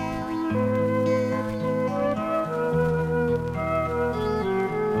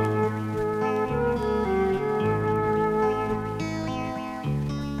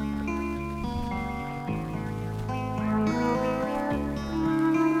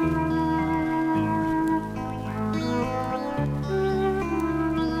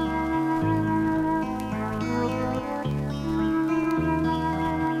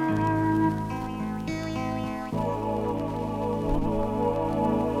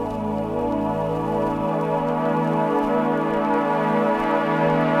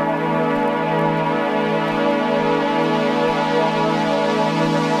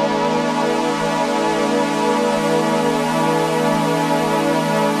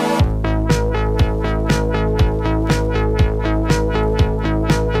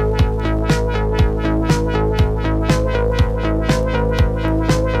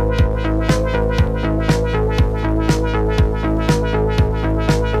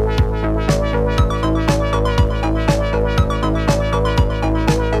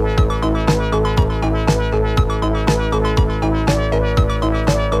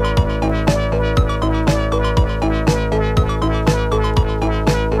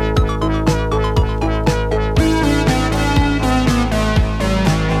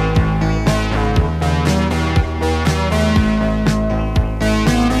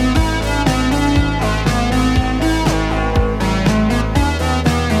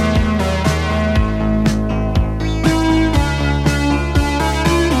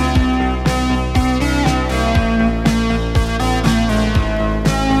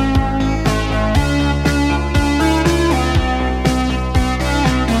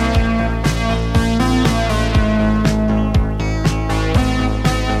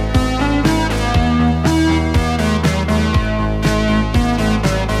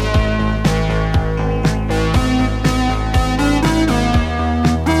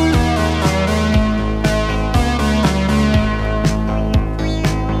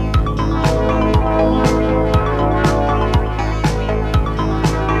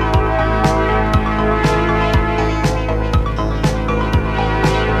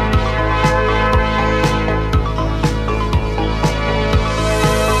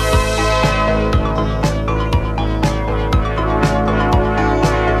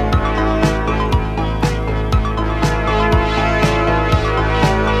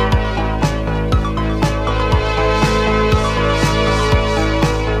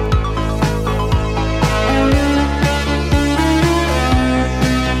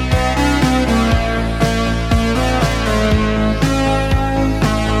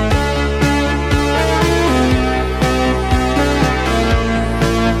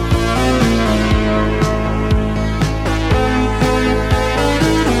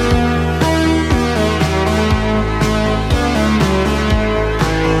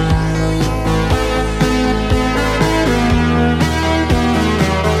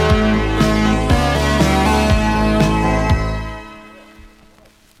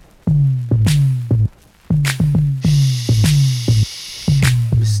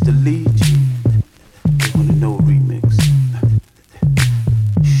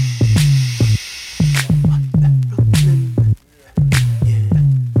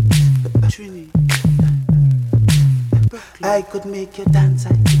 I could make you dance, I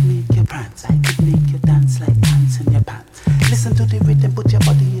could make you prance, I could make you dance like ants in your pants. Listen to the rhythm, put your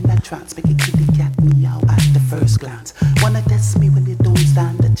body in a trance, make it kitty cat me out at the first glance. Wanna test me when you don't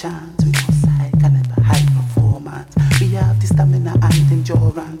stand a chance? We must high caliber, high performance. We have the stamina and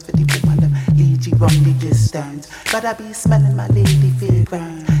endurance for the woman them lead you run the distance. Gotta be smelling my lady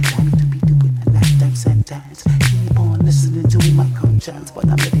fragrance. Time to be doing a lifetime sentence. Keep on listening to my conscience, but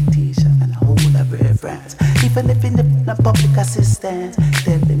a meditation and a whole of reverence. Even if in the public assistance,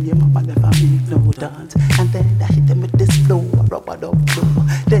 tell them your mama never make no dance. And then I hit them with this flow, I rub it up flow.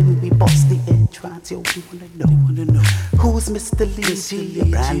 Then we bust the entrance, yo, we wanna know who's Mr. Lee G? A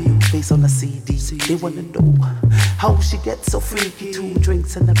brand new face on a CD. They wanna know how she gets so freaky. 2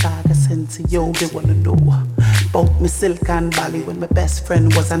 drinks and a bag of Sensi, yo, they wanna know about me Silicon Valley when my best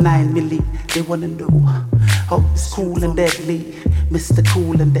friend was a 9 milli. They wanna know how it's cool and deadly, Mr.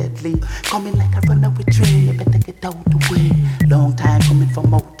 Cool and Deadly. Coming like a runaway train, you better get out the way. Long time coming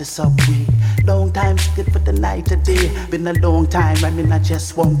from out the subway. Long time sticking for the night or day. Been a long time, I mean I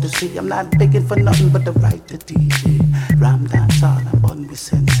just want to see. I'm not begging for nothing but the right to DJ. Ram dance all I'm on with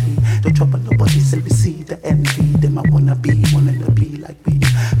Sensei. Don't trouble nobody, say we see the envy. Them I wanna be like me.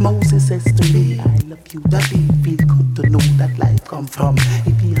 Moses says to me, I love you, daddy. Feel good to know that life come from.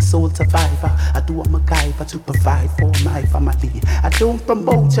 He be a soul survivor. I do a MacGyver to provide for my family. I don't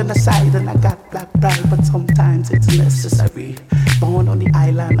promote genocide and I got black pride, but sometimes it's necessary. Born on the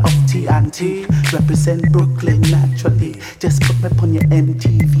island of TNT, represent Brooklyn naturally. Just put me on your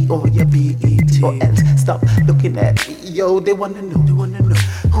MTV or your BET, or else stop looking at me. Yo, they wanna know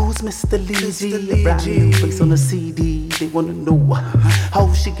who's Mr. Lee G? A brand new face on a CD. They wanna know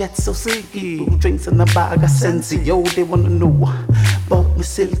how she gets so sicky. Who drinks in a bag of Sensi? Yo, they wanna know about me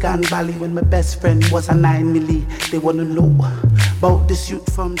Silicon Valley when my best friend was a 9 milli. They wanna know about this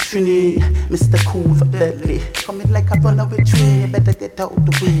youth from Trini, Mr. Cool for Deadly. Coming like a runaway train, better get out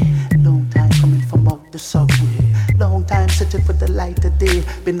the way. Long time coming from out the subway. Long time searching for the light of day.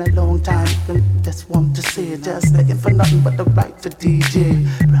 Been a long time, just want to say, just begging for nothing but the right for DJ.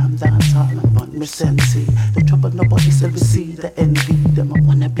 Ram dance all on me Sensi. Don't trouble nobody, so we see the envy. Them I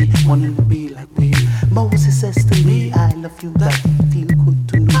wanna be like we. Moses says to me, I love you, that feel good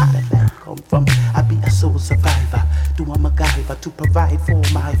to know that I come from. I be a soul survivor, do a MacGyver to provide for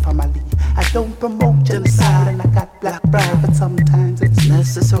my family. I don't promote genocide and I got black pride, but sometimes it's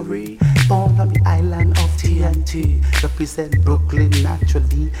necessary. Born on the island of TNT, represent Brooklyn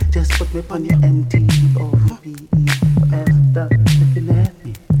naturally. Just put me on your MTV or BE. Esther looking at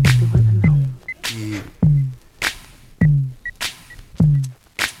me, you wanna know? Yeah.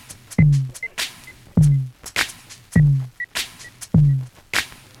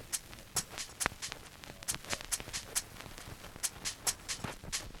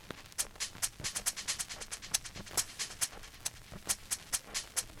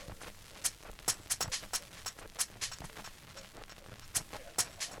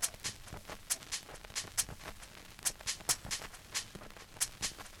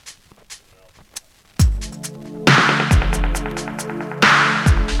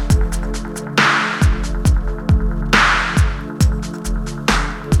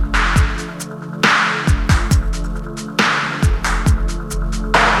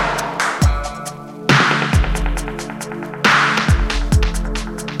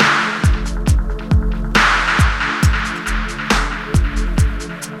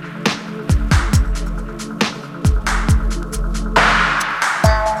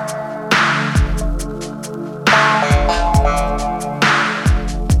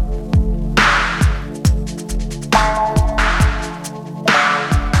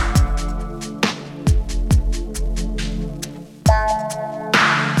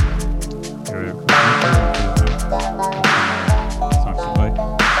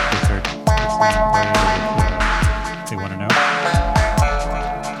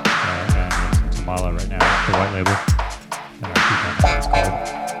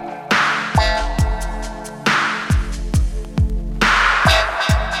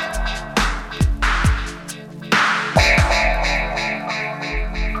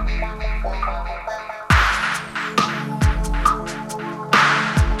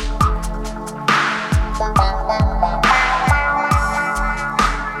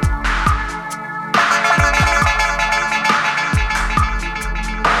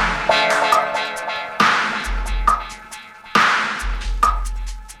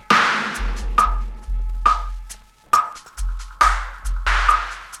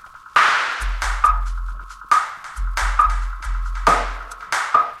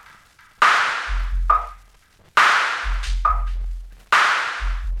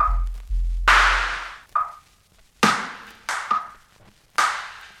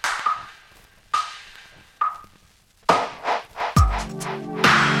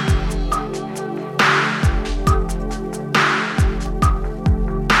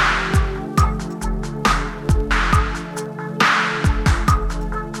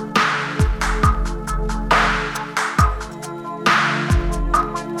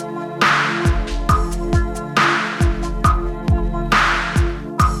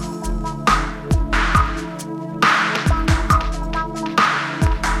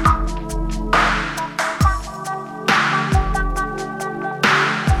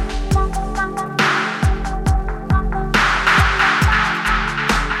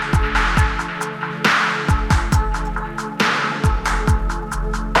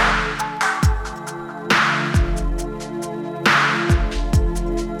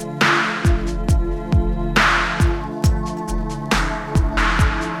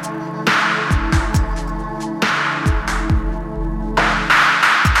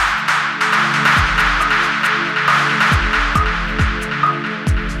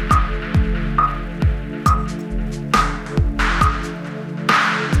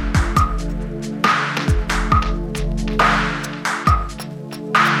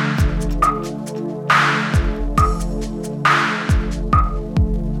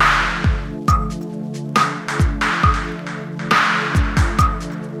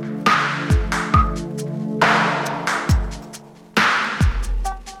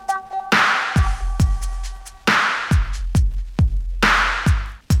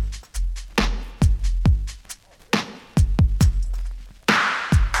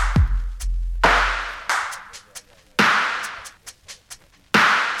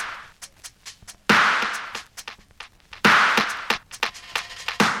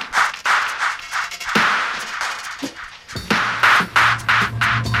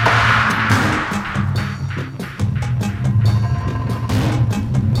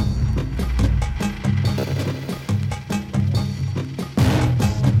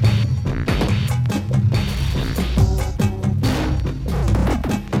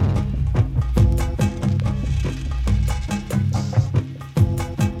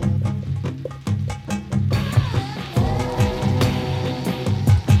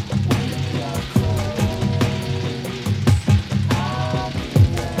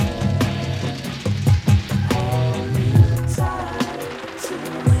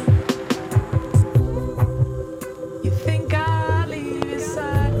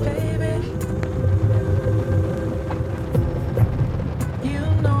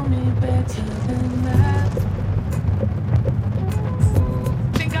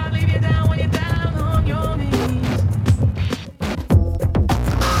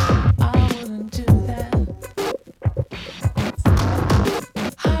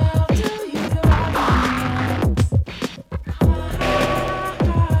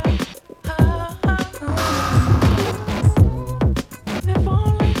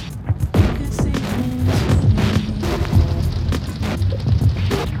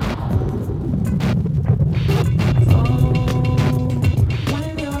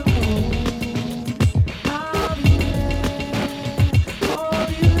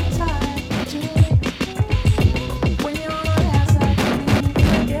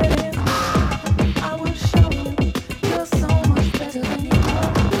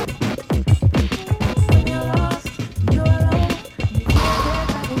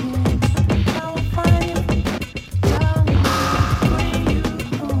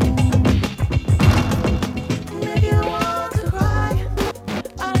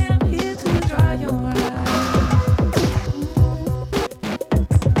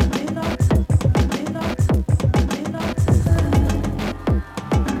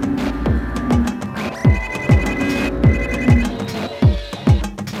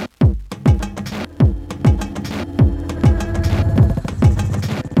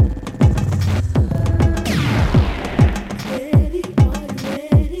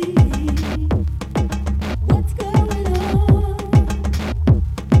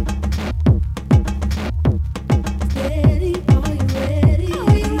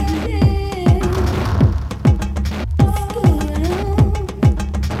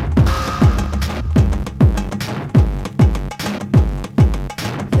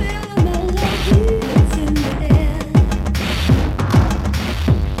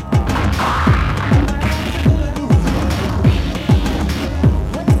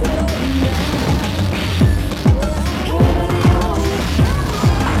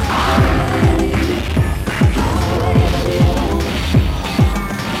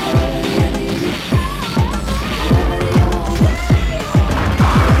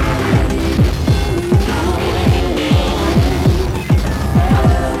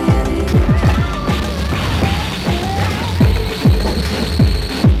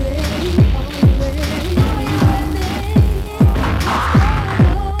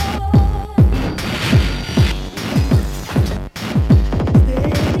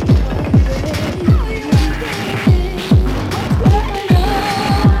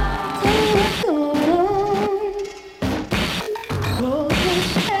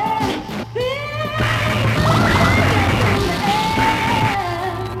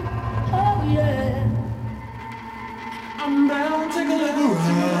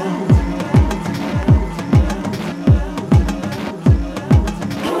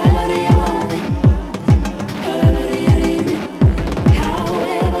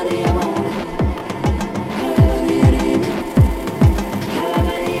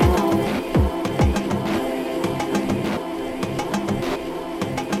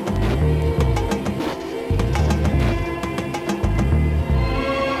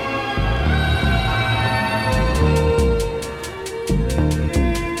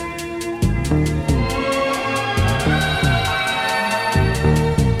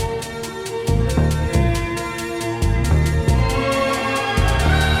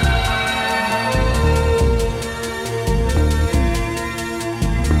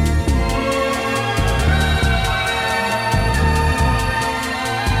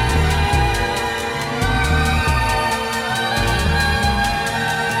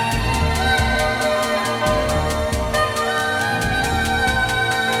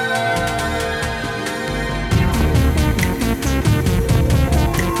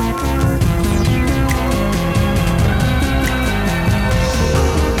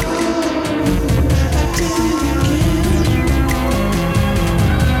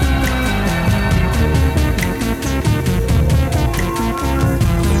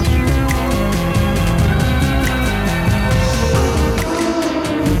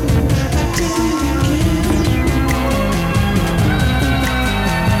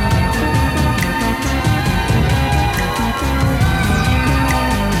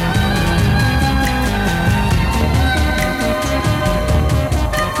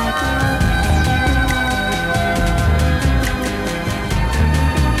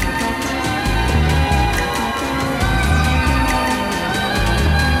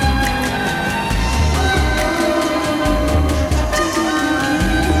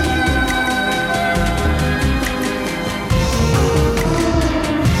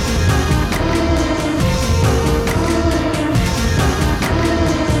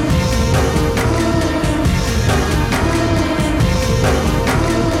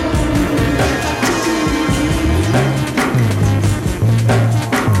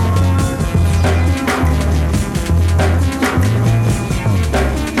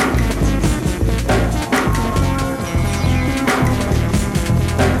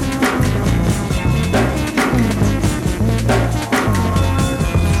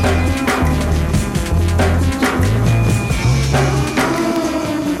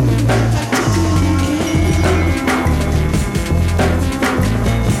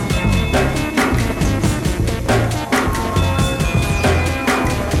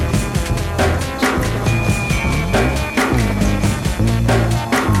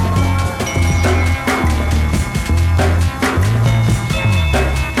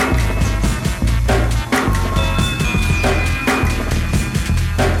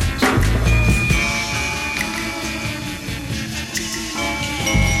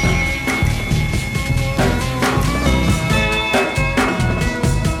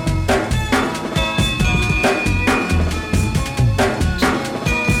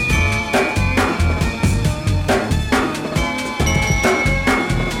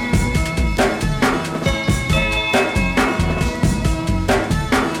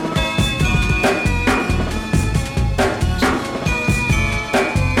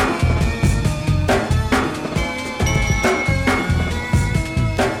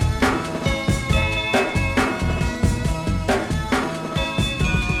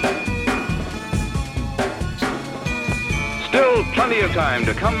 of time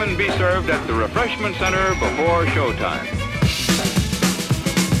to come and be served at the refreshment center before showtime.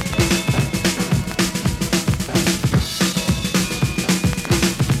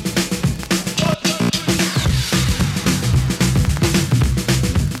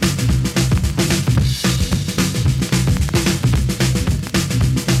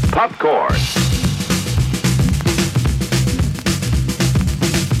 Popcorn.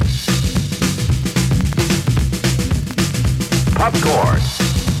 Popcorn.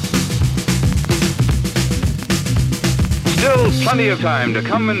 Still plenty of time to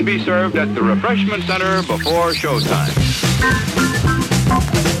come and be served at the refreshment center before showtime.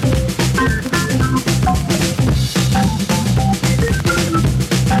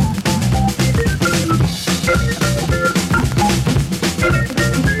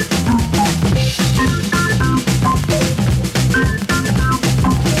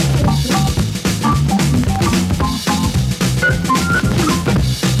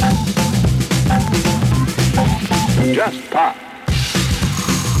 Just pop.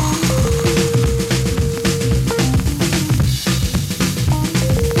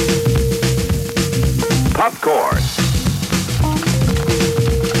 Popcorn.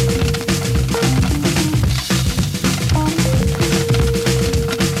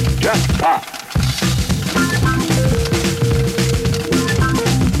 Just pop.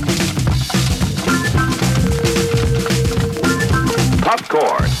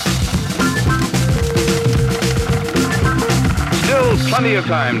 Popcorn. Still plenty of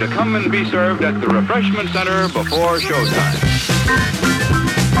time to come and be served at the refreshment center before showtime.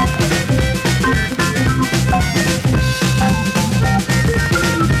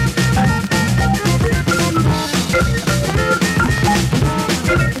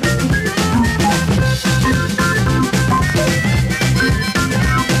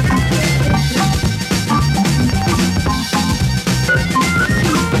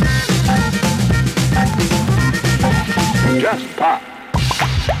 Just pop.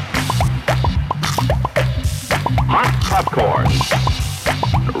 Hot popcorn.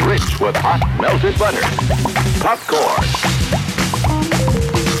 Rich with hot melted butter. Popcorn.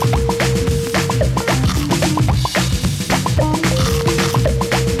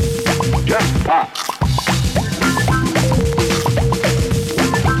 Just pop.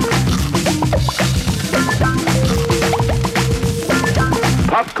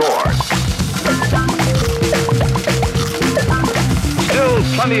 Popcorn.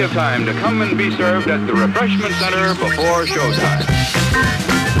 Plenty of time to come and be served at the refreshment center before showtime.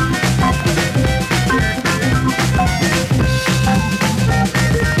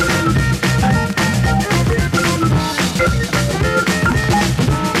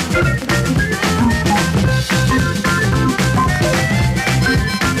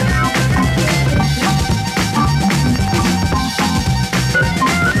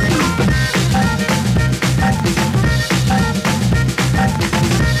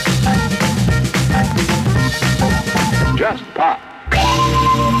 Just pop.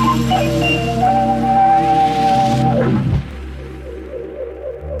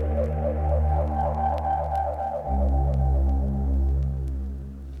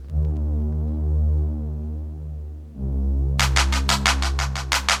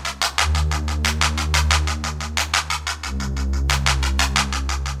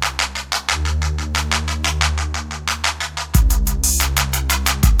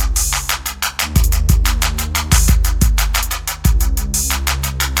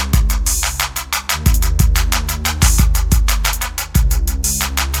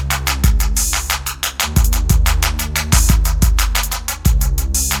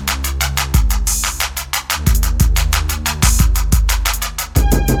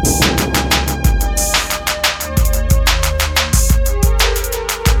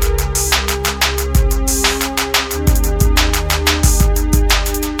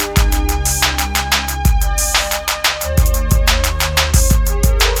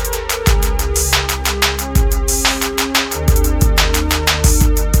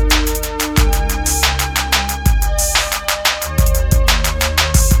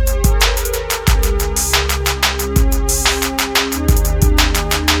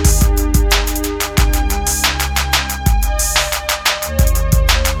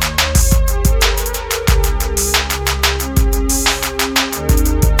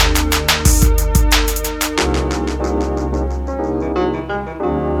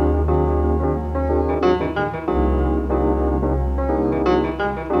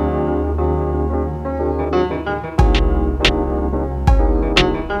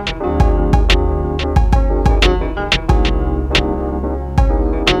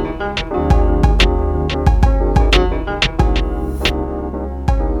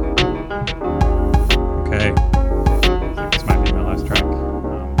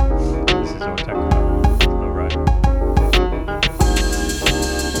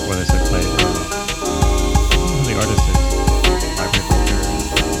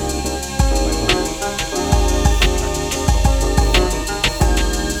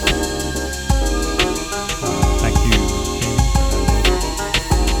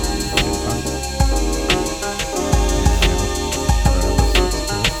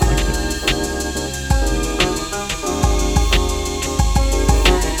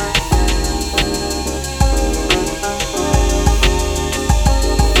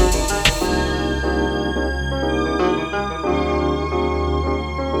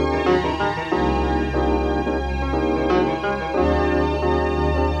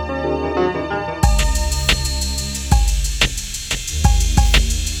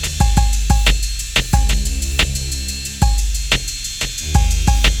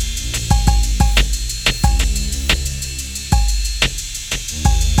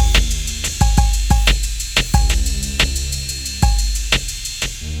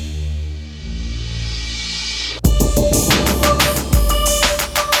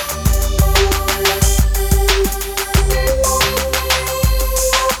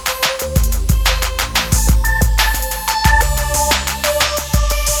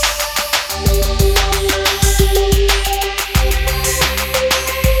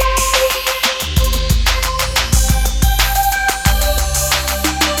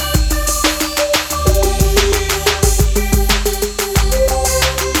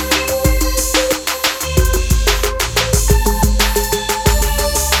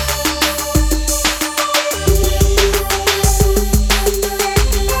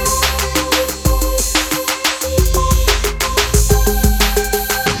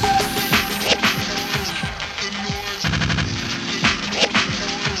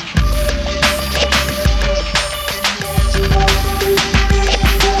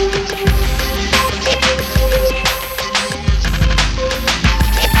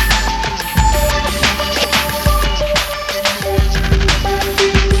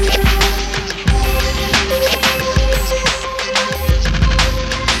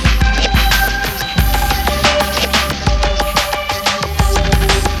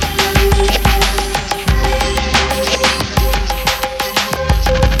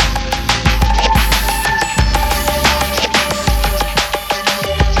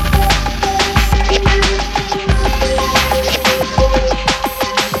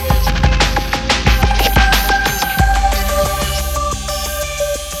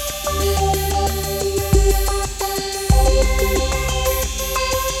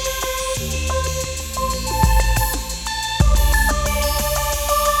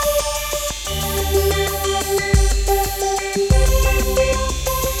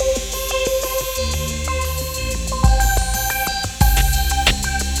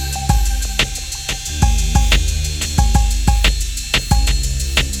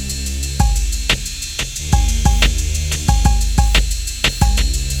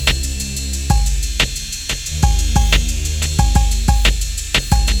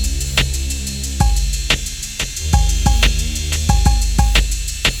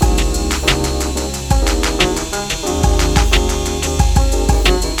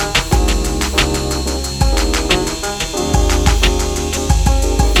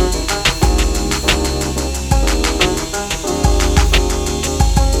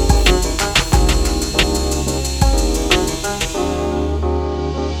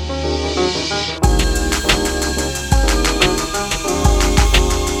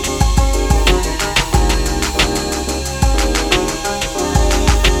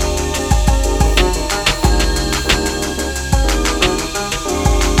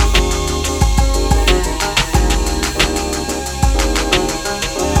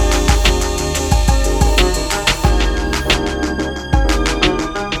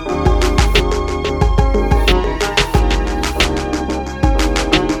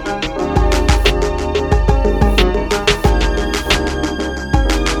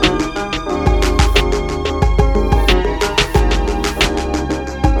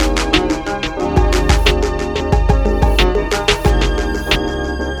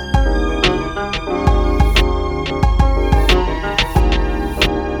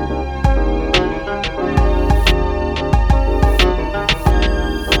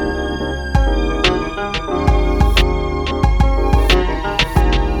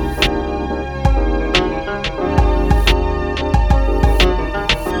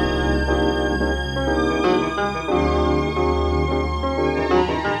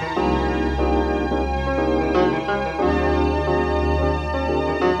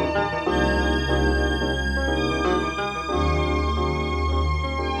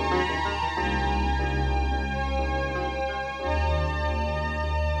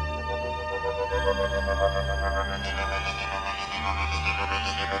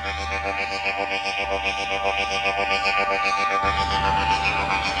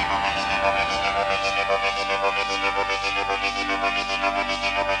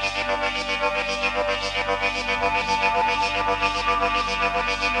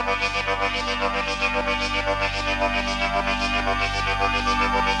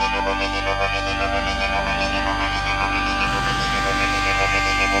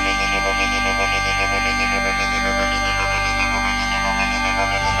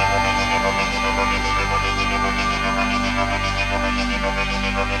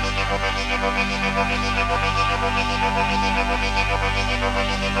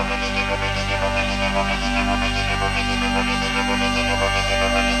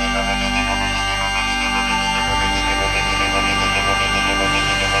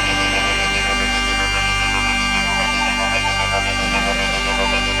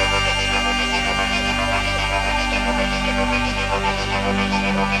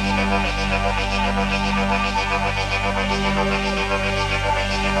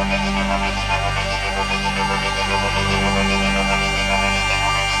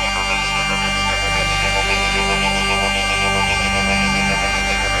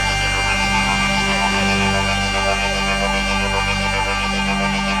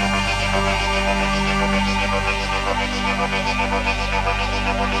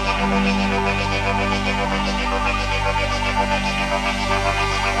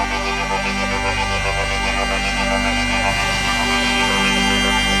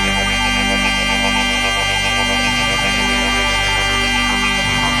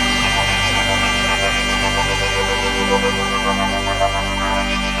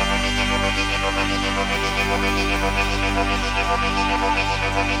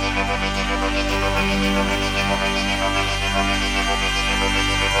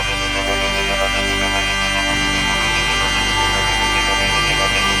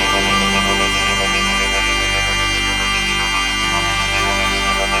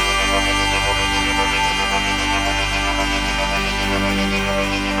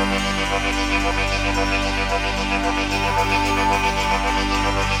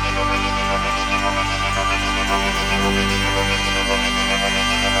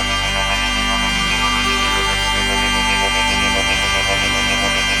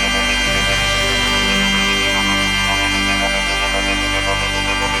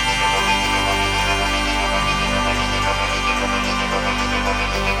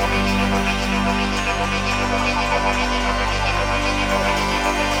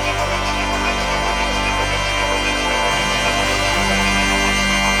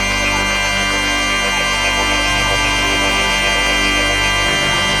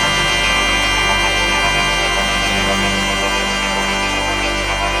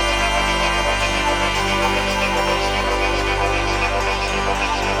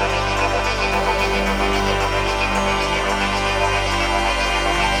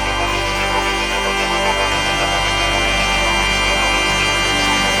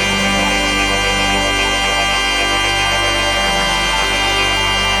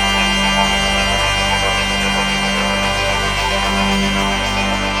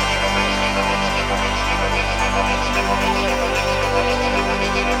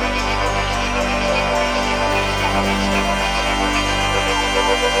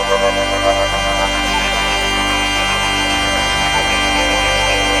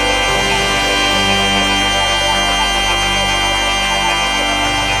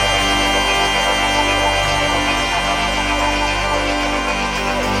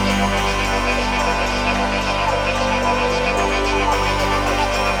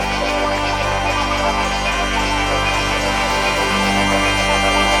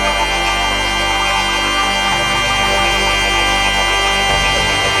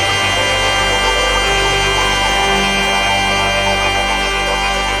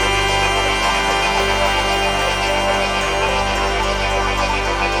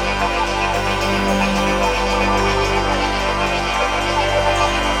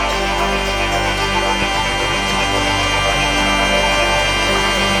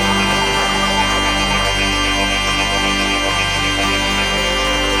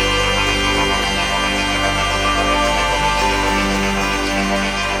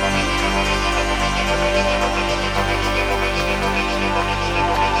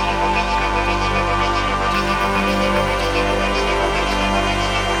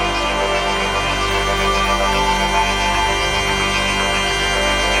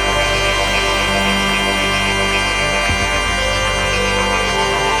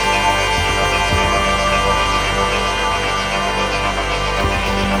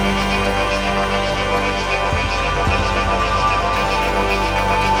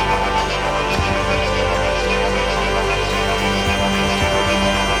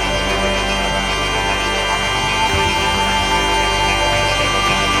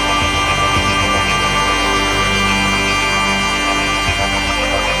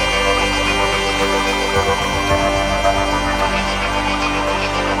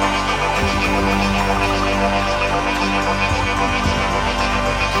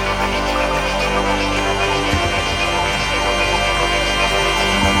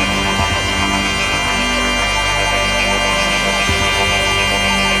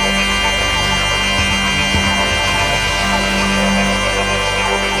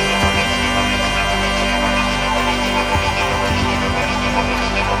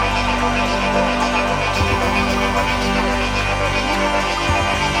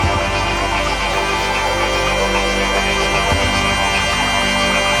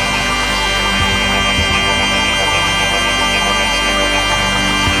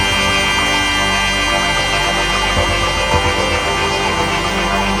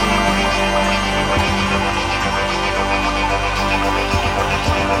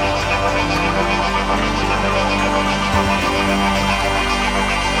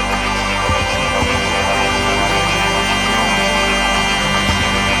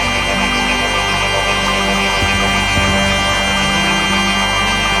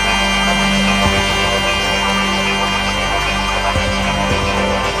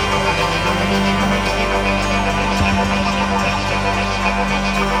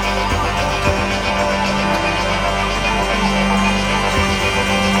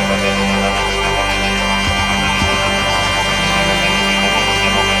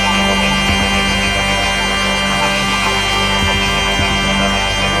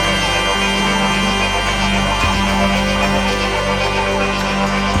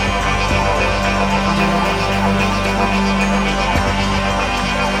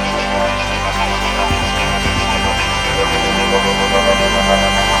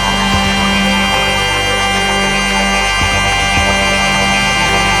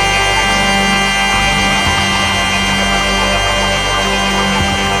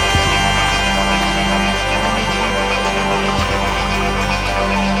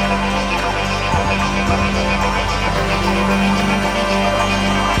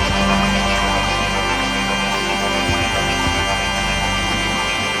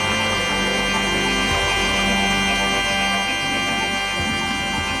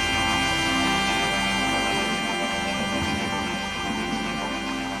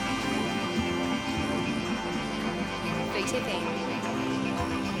 tipping.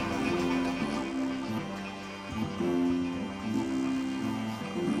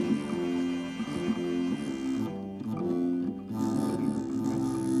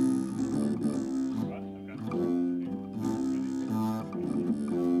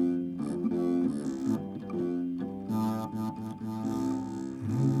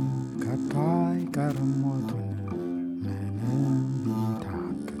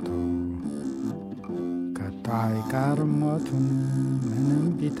 ቀርሞቱን ምንም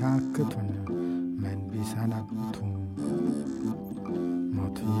ቢታክቱን ምን ቢሰነብቱ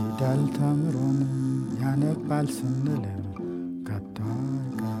ሞት ፊደል ተምሮን ያነባል ስንል ከቶ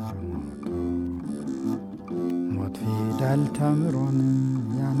አይቀርሞቱ ሞት ፊደል ተምሮን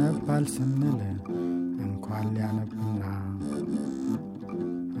ያነባል ስንል እንኳን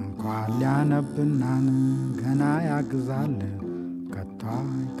ሊያነብናን ገና ያግዛል ከቶ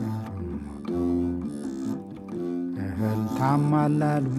አይቀርሞቱ እህል ታማላሉ